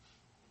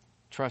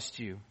trust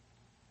you.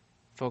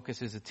 Focus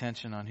his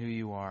attention on who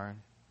you are.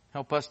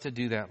 Help us to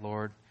do that,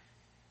 Lord.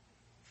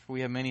 For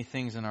we have many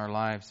things in our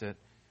lives that,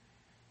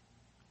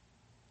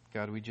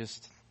 God, we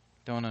just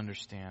don't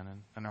understand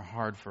and are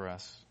hard for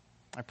us.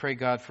 I pray,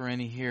 God, for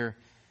any here,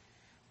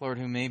 Lord,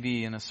 who may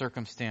be in a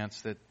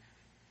circumstance that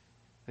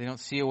they don't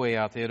see a way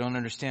out. They don't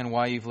understand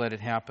why you've let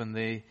it happen.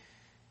 They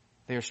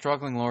are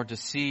struggling, Lord, to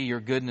see your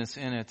goodness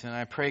in it. And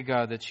I pray,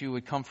 God, that you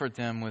would comfort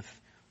them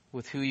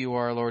with who you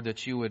are, Lord,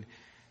 that you would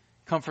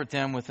comfort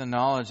them with the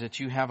knowledge that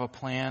you have a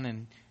plan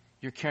and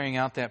you're carrying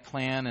out that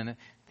plan. And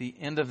the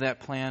end of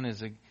that plan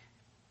is a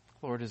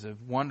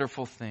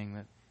wonderful thing,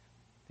 that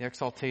the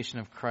exaltation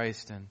of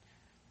Christ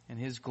and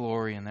his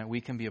glory, and that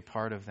we can be a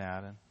part of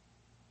that. And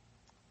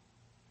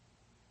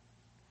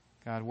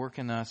God, work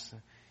in us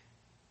a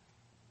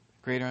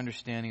greater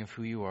understanding of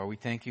who you are. We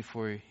thank you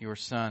for your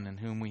Son, in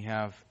whom we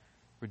have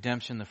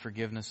redemption, the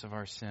forgiveness of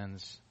our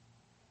sins.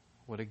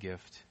 What a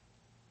gift.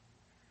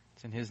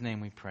 It's in his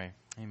name we pray.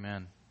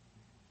 Amen.